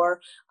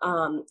tour,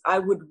 I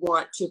would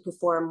want to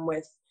perform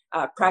with,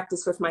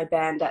 practice with my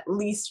band at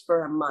least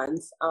for a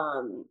month.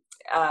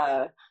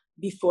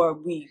 Before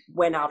we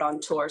went out on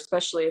tour,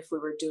 especially if we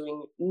were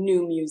doing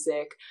new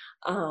music.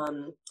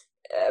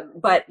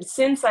 But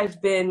since I've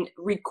been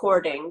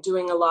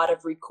doing a lot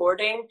of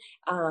recording,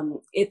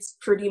 it's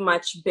pretty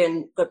much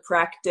been the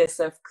practice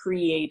of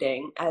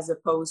creating as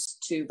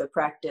opposed to the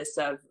practice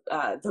of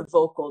the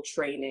vocal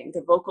training.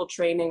 The vocal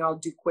training, I'll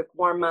do quick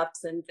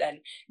warm-ups and then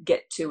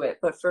get to it.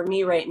 But for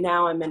me right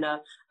now,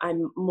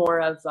 I'm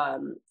more of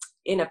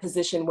in a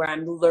position where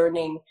I'm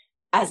learning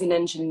as an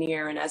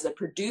engineer and as a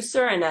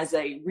producer and as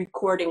a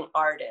recording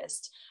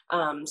artist.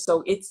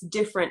 So it's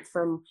different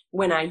from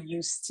when I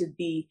used to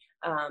be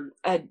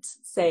a,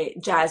 say,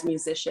 jazz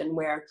musician,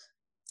 where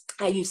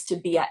I used to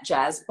be at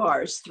jazz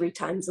bars 3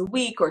 times a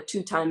week or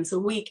 2 times a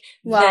week.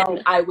 Wow.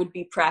 Then I would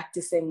be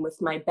practicing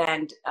with my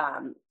band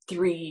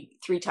three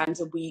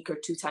times a week or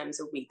 2 times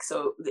a week.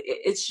 So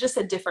it's just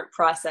a different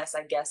process,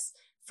 I guess,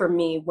 for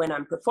me when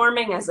I'm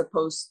performing as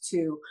opposed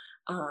to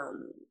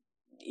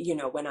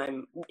when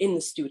I'm in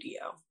the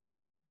studio.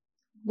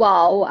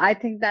 Wow, I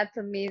think that's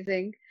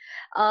amazing.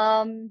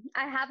 I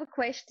have a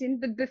question,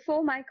 but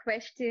before my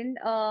question,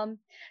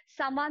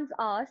 someone's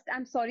asked,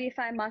 I'm sorry if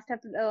I must have,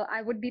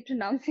 I would be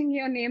pronouncing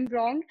your name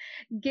wrong.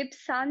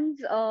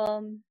 Gibson's,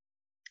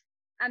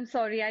 I'm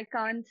sorry, I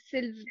can't,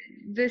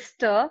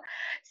 Sylvester.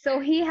 So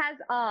he has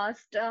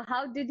asked,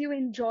 how did you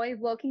enjoy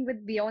working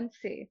with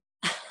Beyonce?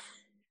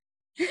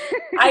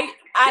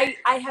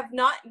 I have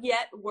not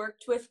yet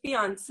worked with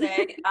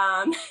Beyonce.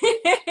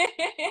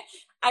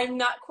 I'm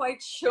not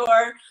quite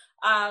sure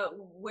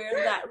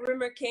where that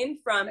rumor came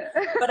from,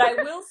 but I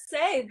will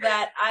say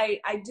that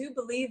I do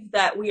believe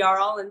that we are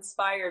all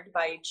inspired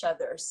by each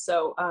other.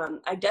 So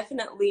I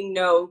definitely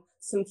know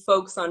some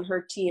folks on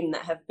her team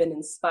that have been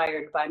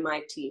inspired by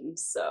my team.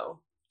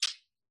 So.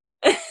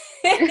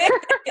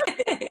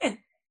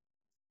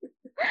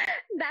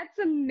 That's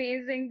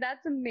amazing.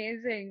 That's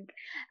amazing.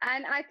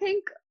 And I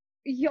think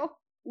you're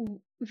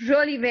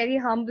really very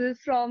humble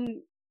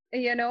from,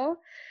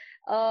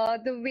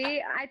 the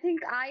way I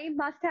think I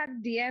must have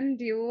DM'd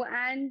you,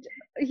 and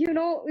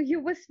you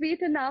were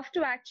sweet enough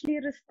to actually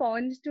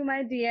respond to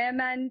my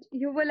DM, and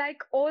you were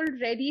like all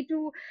ready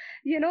to,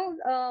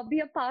 be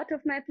a part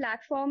of my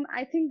platform.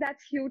 I think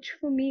that's huge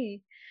for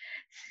me.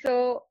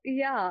 So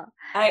yeah.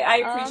 I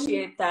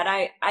appreciate that.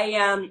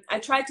 I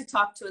try to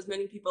talk to as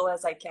many people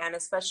as I can,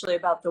 especially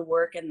about the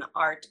work and the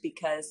art,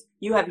 because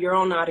you have your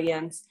own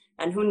audience,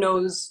 and who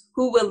knows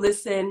who will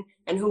listen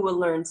and who will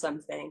learn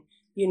something,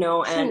 and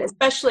True.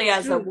 especially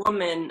as a True.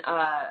 woman,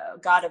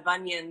 God of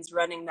Onions,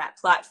 running that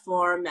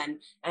platform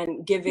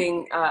and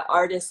giving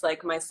artists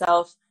like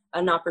myself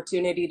an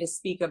opportunity to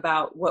speak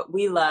about what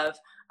we love.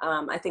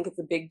 I think it's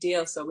a big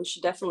deal. So we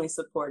should definitely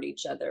support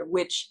each other,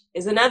 which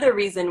is another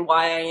reason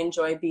why I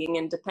enjoy being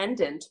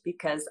independent,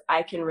 because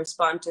I can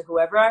respond to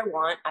whoever I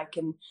want. I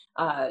can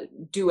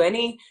do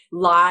any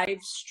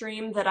live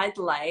stream that I'd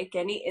like,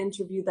 any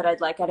interview that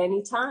I'd like at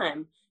any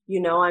time.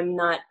 I'm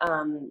not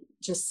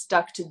just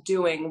stuck to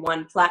doing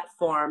one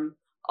platform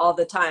all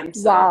the time.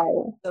 So,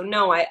 Wow. So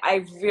no,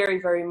 I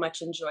very, very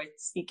much enjoyed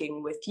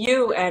speaking with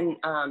you and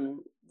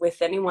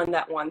with anyone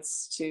that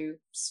wants to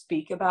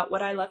speak about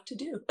what I love to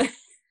do.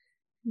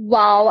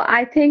 Wow,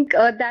 I think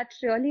that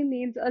really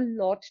means a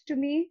lot to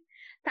me.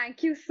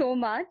 Thank you so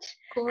much.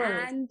 Of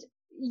course. And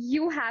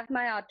you have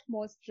my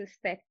utmost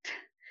respect.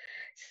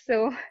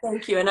 So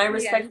thank you. And I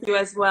respect yes. you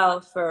as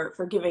well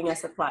for giving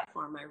us a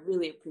platform. I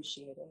really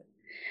appreciate it.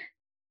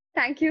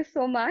 Thank you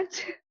so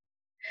much.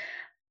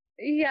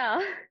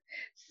 Yeah.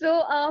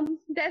 So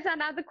there's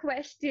another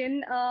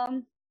question.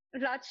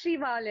 Rajshri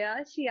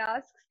Walia, she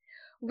asks,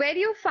 where do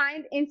you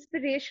find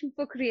inspiration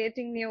for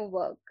creating new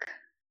work?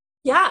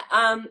 Yeah,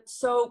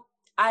 so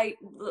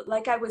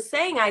like I was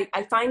saying,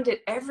 I find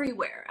it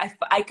everywhere.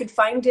 I could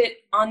find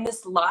it on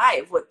this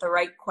live with the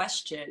right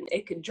question.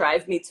 It could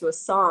drive me to a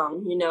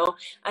song, you know.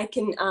 I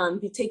can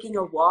be taking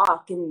a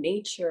walk in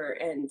nature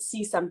and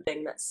see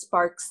something that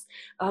sparks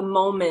a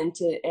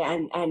moment,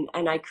 and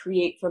I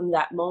create from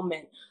that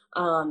moment.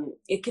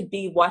 It could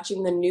be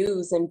watching the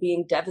news and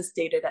being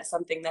devastated at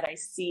something that I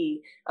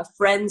see, a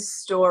friend's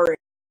story.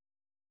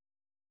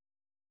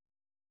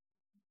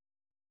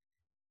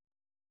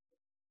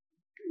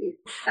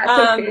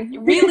 That's okay.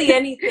 Really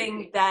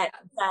anything that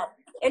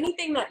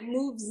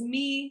moves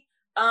me,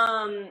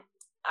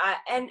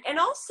 and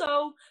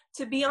also,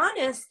 to be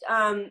honest,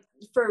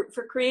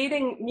 for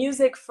creating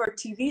music for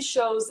TV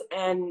shows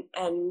and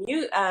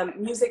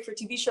music for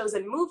TV shows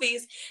and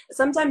movies,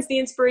 sometimes the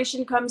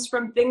inspiration comes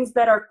from things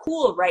that are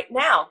cool right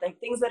now, like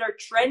things that are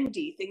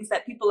trendy, things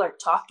that people are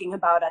talking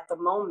about at the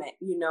moment,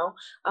 you know.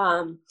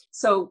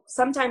 So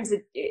sometimes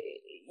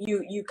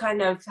you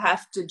kind of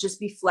have to just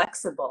be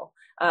flexible.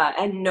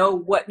 And know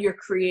what you're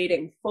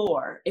creating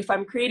for. If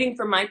I'm creating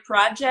for my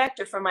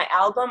project or for my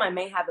album, I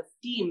may have a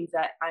theme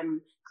that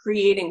I'm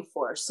creating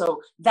for.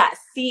 So that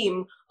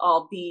theme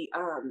I'll be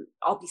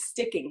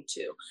sticking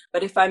to.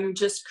 But if I'm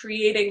just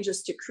creating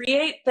just to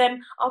create,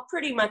 then I'll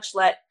pretty much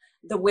let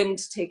the wind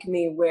take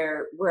me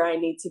where I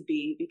need to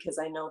be, because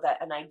I know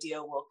that an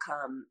idea will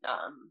come.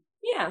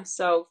 Yeah.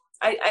 So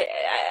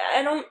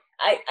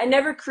I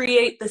never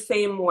create the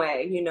same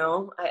way, you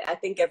know. I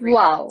think every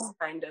artist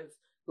kind of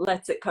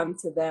lets it come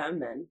to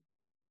them, and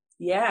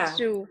yeah.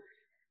 True.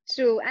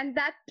 And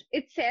that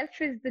itself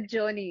is the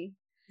journey.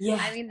 Yeah.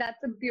 I mean,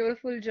 that's a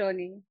beautiful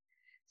journey.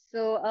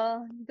 So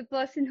the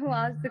person who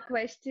asked the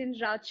question,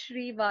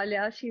 Rajshri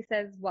Walia, she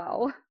says,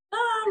 wow.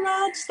 Oh,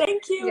 Raj,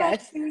 thank you.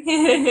 Yes.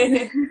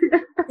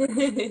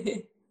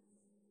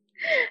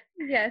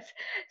 Yes.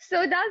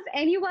 So does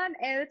anyone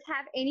else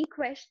have any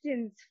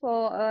questions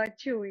for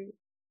Chewy?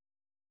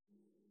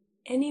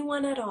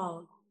 Anyone at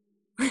all?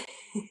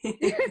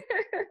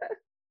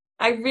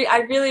 I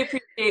really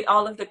appreciate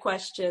all of the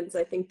questions.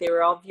 I think they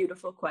were all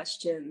beautiful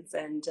questions,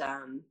 and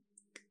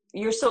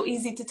you're so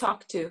easy to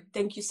talk to.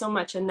 Thank you so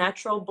much. A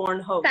natural born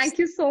host. Thank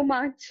you so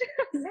much.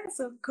 Yes,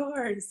 of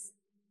course.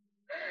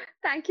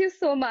 Thank you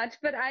so much.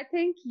 But I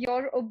think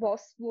you're a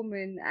boss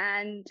woman,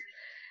 and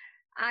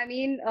I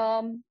mean,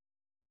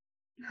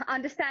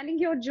 understanding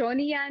your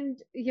journey and,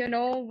 you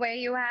know, where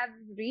you have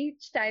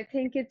reached, I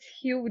think it's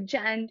huge,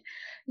 and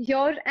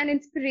you're an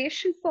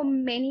inspiration for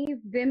many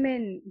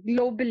women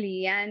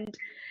globally, and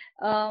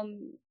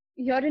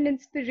you're an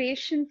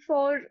inspiration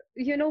for,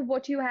 you know,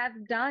 what you have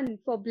done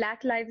for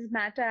Black Lives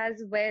Matter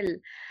as well.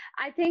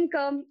 I think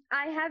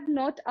I have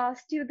not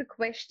asked you the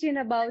question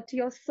about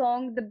your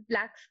song, The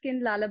Black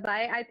Skin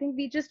Lullaby. I think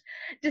we just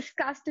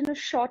discussed in a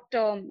short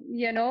term,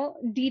 you know,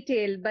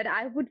 detail, but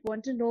I would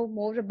want to know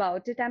more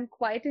about it. I'm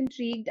quite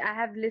intrigued. I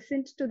have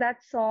listened to that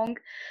song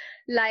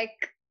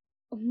like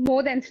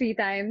more than 3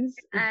 times,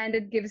 and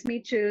it gives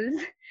me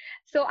chills.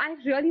 So I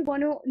really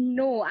want to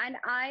know, and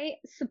I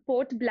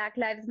support Black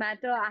Lives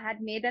Matter. I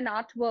had made an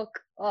artwork,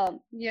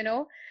 you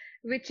know,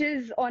 which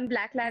is on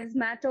Black Lives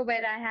Matter,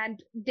 where I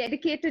had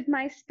dedicated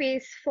my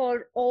space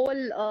for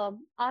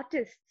all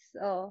artists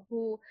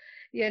who,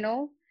 you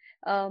know,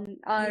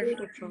 are.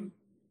 Beautiful.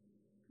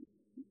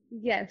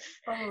 Yes.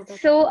 Oh,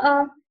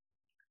 so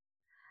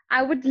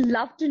I would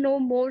love to know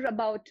more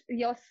about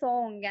your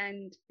song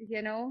and,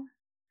 you know,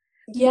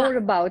 more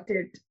about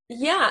it.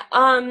 Yeah.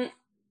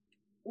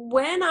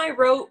 When I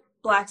wrote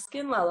Black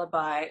Skin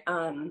Lullaby,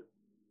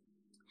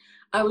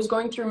 I was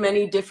going through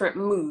many different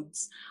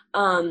moods.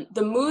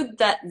 The mood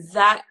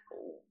that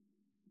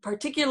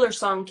particular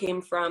song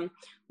came from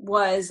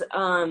was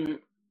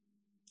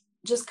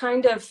just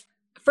kind of,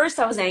 first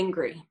I was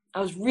angry.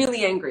 I was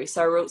really angry,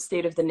 so I wrote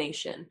State of the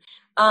Nation.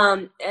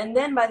 And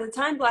then by the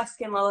time Black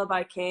Skin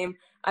Lullaby came,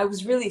 I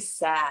was really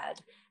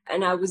sad,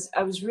 and I was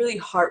really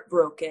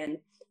heartbroken.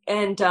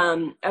 And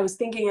I was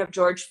thinking of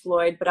George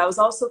Floyd, but I was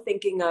also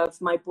thinking of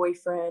my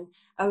boyfriend.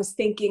 I was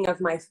thinking of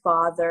my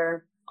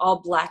father, all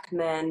Black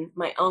men,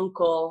 my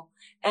uncle.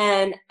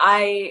 And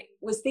I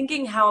was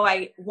thinking how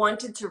I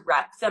wanted to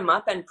wrap them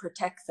up and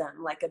protect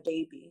them like a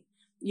baby,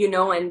 you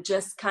know, and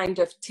just kind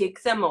of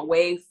take them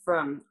away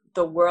from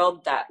the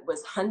world that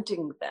was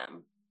hunting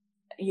them,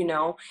 you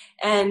know.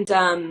 And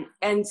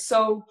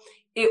so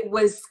it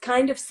was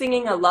kind of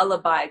singing a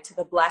lullaby to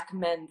the Black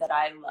men that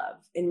I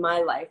love in my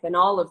life, and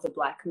all of the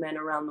Black men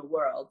around the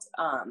world,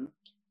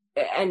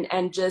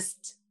 and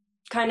just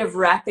kind of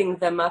wrapping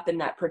them up in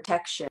that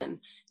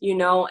protection, you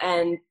know.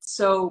 And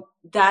so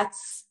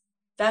that's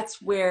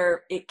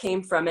where it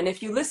came from. And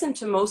if you listen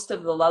to most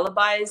of the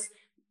lullabies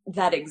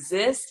that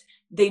exist,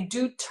 they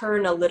do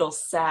turn a little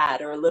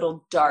sad or a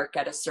little dark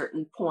at a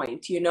certain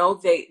point, you know.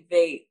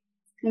 They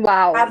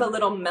Wow. have a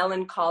little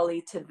melancholy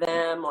to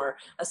them, or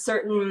a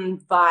certain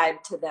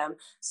vibe to them.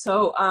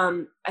 So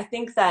I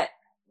think that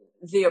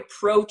the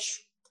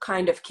approach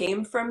kind of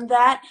came from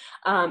that,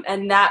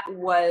 and that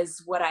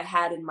was what I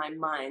had in my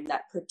mind,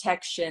 that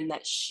protection,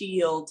 that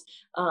shield,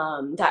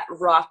 that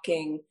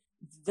rocking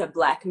the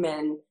Black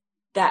men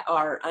that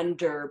are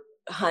under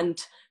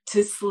hunt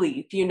to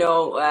sleep,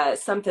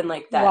 something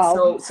like that.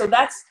 Wow. So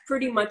that's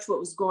pretty much what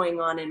was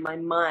going on in my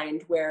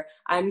mind, where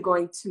I'm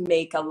going to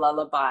make a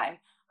lullaby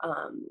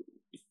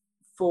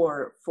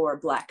for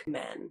Black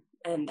men,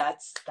 and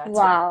that's what came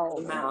Wow.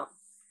 out.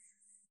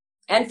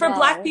 And for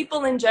Black Wow.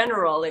 people in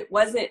general, it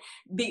wasn't.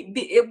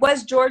 It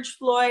was George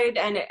Floyd,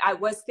 and I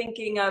was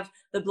thinking of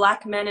the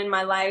Black men in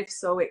my life,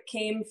 so it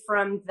came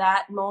from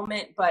that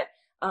moment. But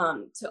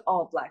to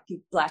all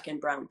Black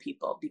and brown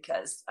people,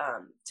 because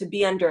to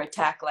be under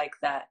attack like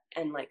that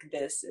and like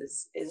this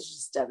is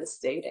just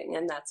devastating,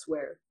 and that's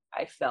where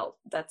I felt.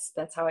 That's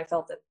how I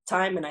felt at the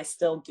time, and I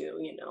still do.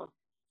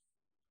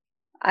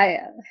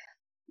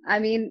 I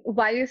mean,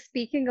 while you're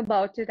speaking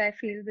about it, I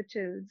feel the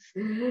chills.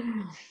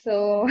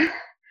 So,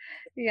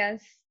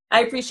 yes.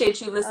 I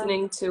appreciate you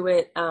listening to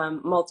it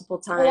multiple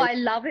times. Oh, I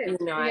love it.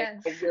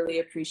 Yes. I really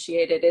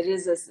appreciate it. It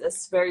is a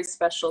very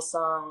special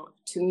song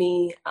to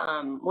me,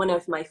 one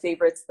of my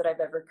favorites that I've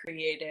ever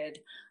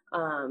created.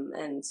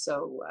 And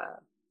so,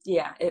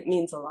 yeah, it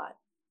means a lot.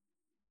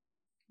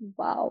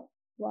 Wow.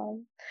 Wow.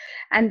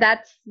 And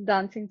that's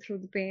dancing through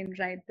the pain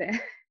right there.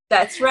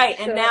 That's right.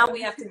 And now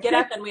we have to get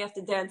up and we have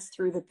to dance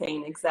through the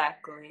pain.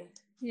 Exactly.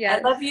 Yes.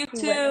 I love you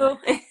too.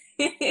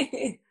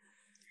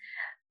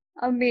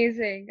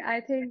 Amazing.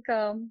 I think,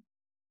 I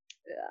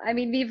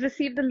mean, we've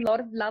received a lot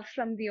of love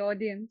from the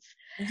audience.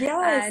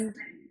 Yes. And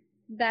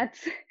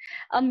that's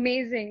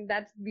amazing.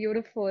 That's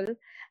beautiful.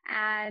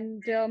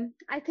 And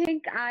I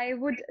think I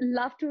would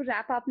love to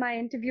wrap up my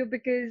interview,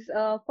 because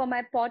for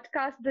my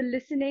podcast, the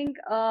listening,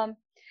 a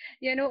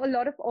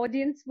lot of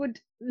audience would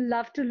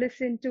love to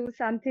listen to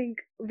something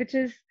which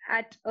is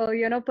at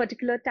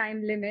particular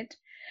time limit.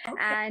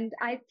 Okay. And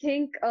I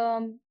think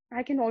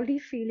I can already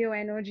feel your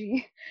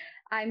energy.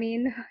 I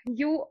mean,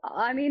 you're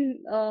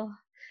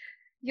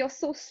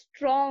so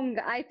strong.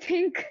 I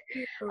think.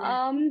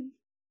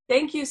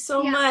 Thank you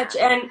so Yeah. much.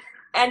 And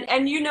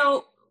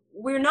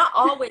we're not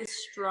always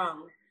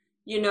strong.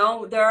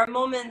 There are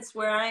moments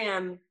where I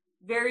am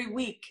very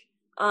weak.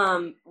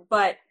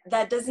 But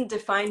that doesn't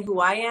define who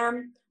I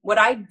am. What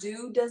I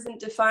do doesn't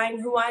define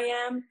who I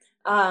am.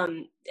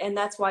 And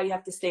that's why you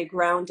have to stay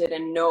grounded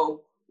and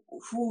know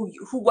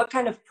what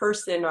kind of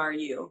person are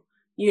you.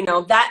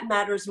 That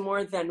matters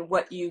more than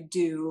what you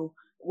do,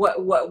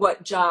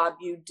 what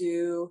job you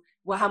do,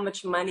 how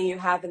much money you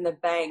have in the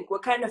bank.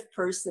 What kind of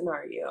person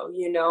are you?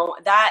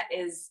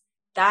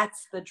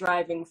 That's the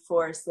driving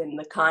force and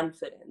the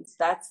confidence.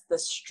 That's the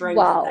strength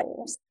that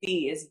you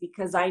see, is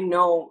because I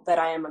know that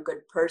I am a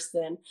good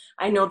person.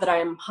 I know that I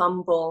am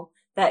humble,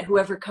 that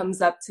whoever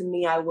comes up to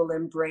me, I will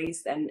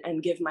embrace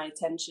and give my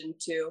attention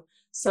to.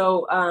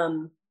 So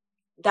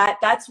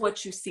that's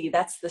what you see.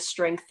 That's the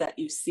strength that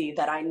you see,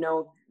 that I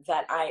know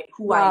that I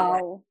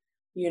am,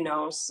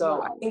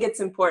 so I think it's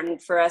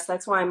important for us.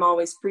 That's why I'm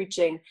always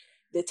preaching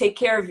to take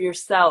care of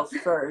yourself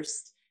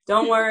first.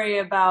 Don't worry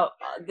about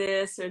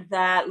this or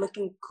that,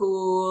 looking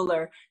cool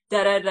or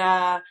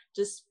da-da-da.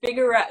 Just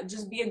figure out,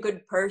 just be a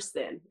good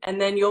person. And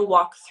then you'll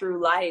walk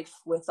through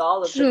life with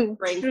all of the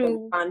strength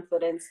and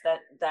confidence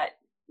that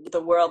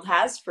the world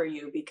has for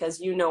you, because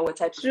you know what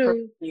type of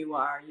person you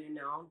are,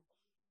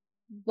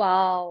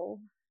 Wow.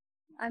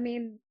 I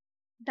mean,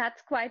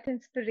 that's quite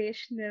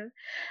inspirational.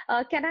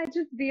 Can I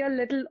just be a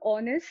little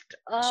honest?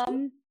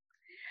 I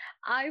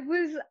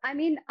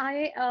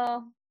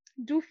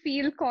do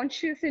feel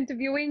conscious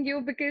interviewing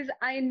you, because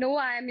I know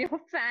I am your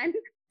fan.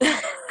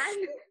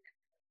 And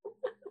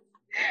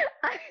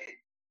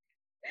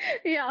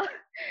yeah.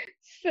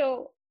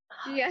 So,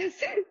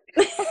 yes.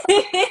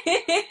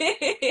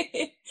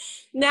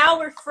 Now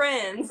we're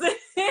friends.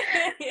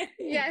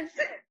 Yes.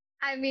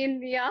 I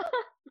mean, yeah.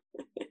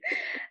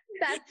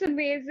 That's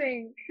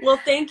amazing. Well,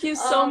 thank you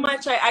so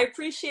much. I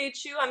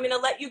appreciate you. I'm going to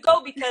let you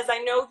go, because I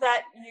know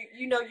that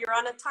you're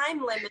on a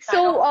time limit.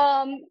 So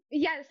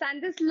yes, and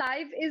this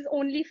live is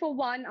only for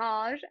 1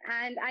 hour,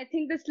 and I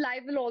think this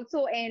live will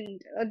also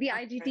end. The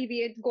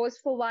IGTV, it goes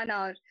for 1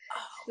 hour.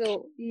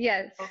 So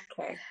yes.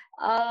 Okay.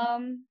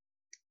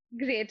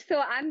 Great.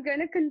 So I'm going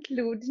to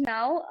conclude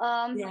now.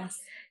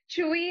 Yes.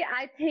 Chewy,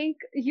 I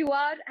think you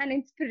are an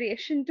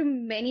inspiration to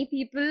many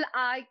people.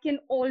 I can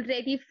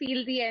already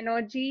feel the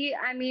energy.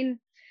 I mean,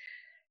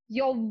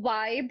 your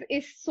vibe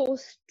is so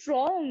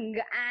strong,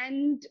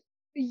 and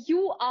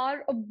you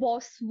are a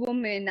boss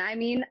woman. I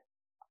mean,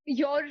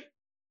 you're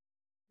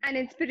an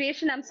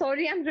inspiration. I'm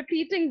sorry I'm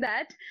repeating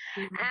that.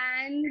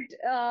 And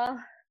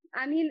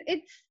I mean,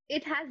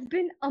 it has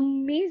been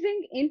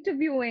amazing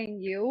interviewing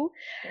you.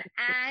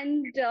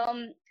 And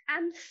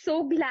I'm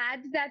so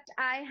glad that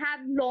I have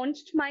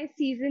launched my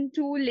season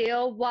 2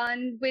 layer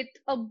 1 with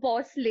a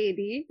boss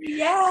lady.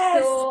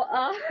 Yes. So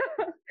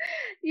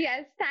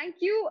yes, thank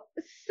you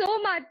so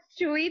much,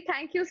 Chewy.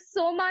 Thank you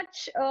so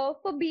much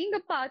for being a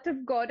part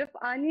of God of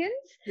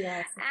Onions.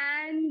 Yes.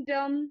 And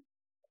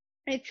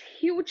it's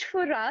huge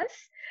for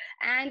us.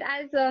 And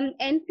as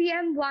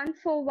NPM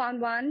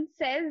 1411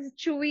 says,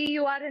 Chewy,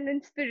 you are an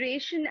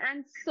inspiration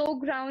and so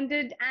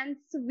grounded and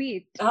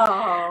sweet.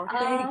 Oh,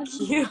 thank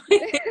you.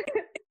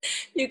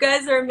 You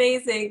guys are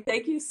amazing.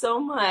 Thank you so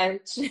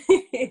much.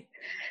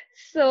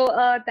 So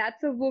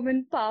that's a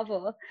woman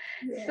power.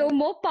 So Yeah.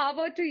 more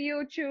power to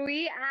you,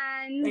 Chewy.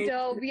 And Thank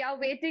you. we are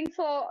waiting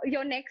for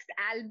your next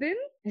album.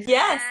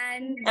 Yes.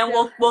 And And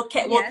we'll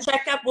yes,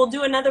 check up. We'll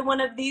do another one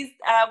of these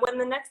when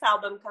the next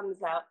album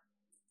comes out.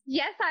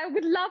 yes, I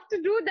would love to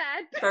do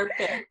that.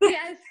 Perfect.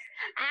 Yes.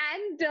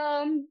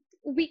 And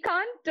we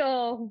can't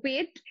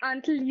wait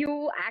until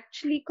you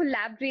actually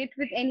collaborate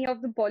with any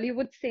of the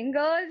Bollywood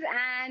singers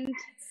and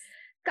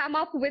come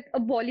up with a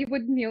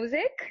Bollywood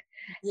music.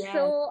 Yeah.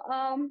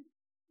 So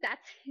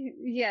that's,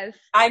 yes.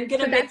 I'm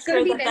gonna So make that's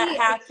going sure to be that very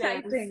happens.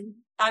 exciting.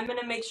 I'm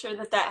gonna make sure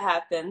that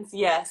happens.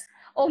 Yes.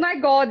 Oh my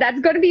God, that's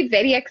going to be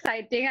very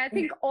exciting. I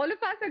think all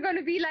of us are going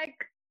to be like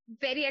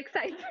very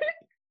excited.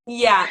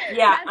 Yeah.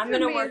 That's I'm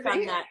gonna work on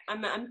amazing. that.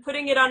 I'm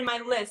putting it on my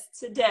list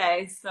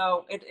today,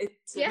 so to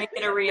Yeah, make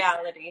it a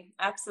reality.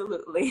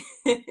 Absolutely.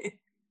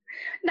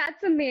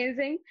 that's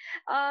amazing.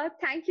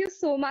 Thank you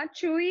so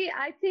much, Chewy.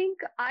 I think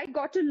I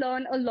got to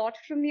learn a lot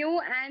from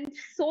you, and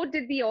so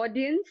did the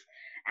audience.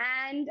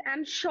 And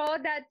I'm sure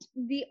that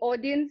the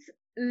audience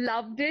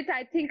loved it.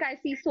 I think I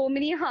see so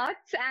many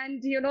hearts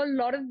and, a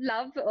lot of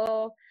love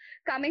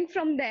coming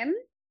from them.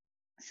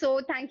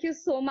 So thank you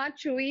so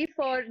much, Chewy,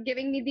 for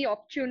giving me the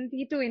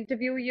opportunity to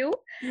interview you.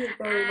 You're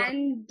very welcome.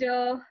 And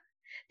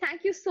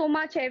thank you so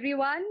much,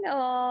 everyone,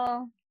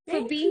 for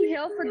Thank being you.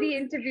 here for the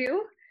interview.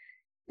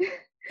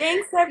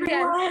 Thanks, Yes.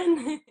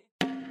 everyone.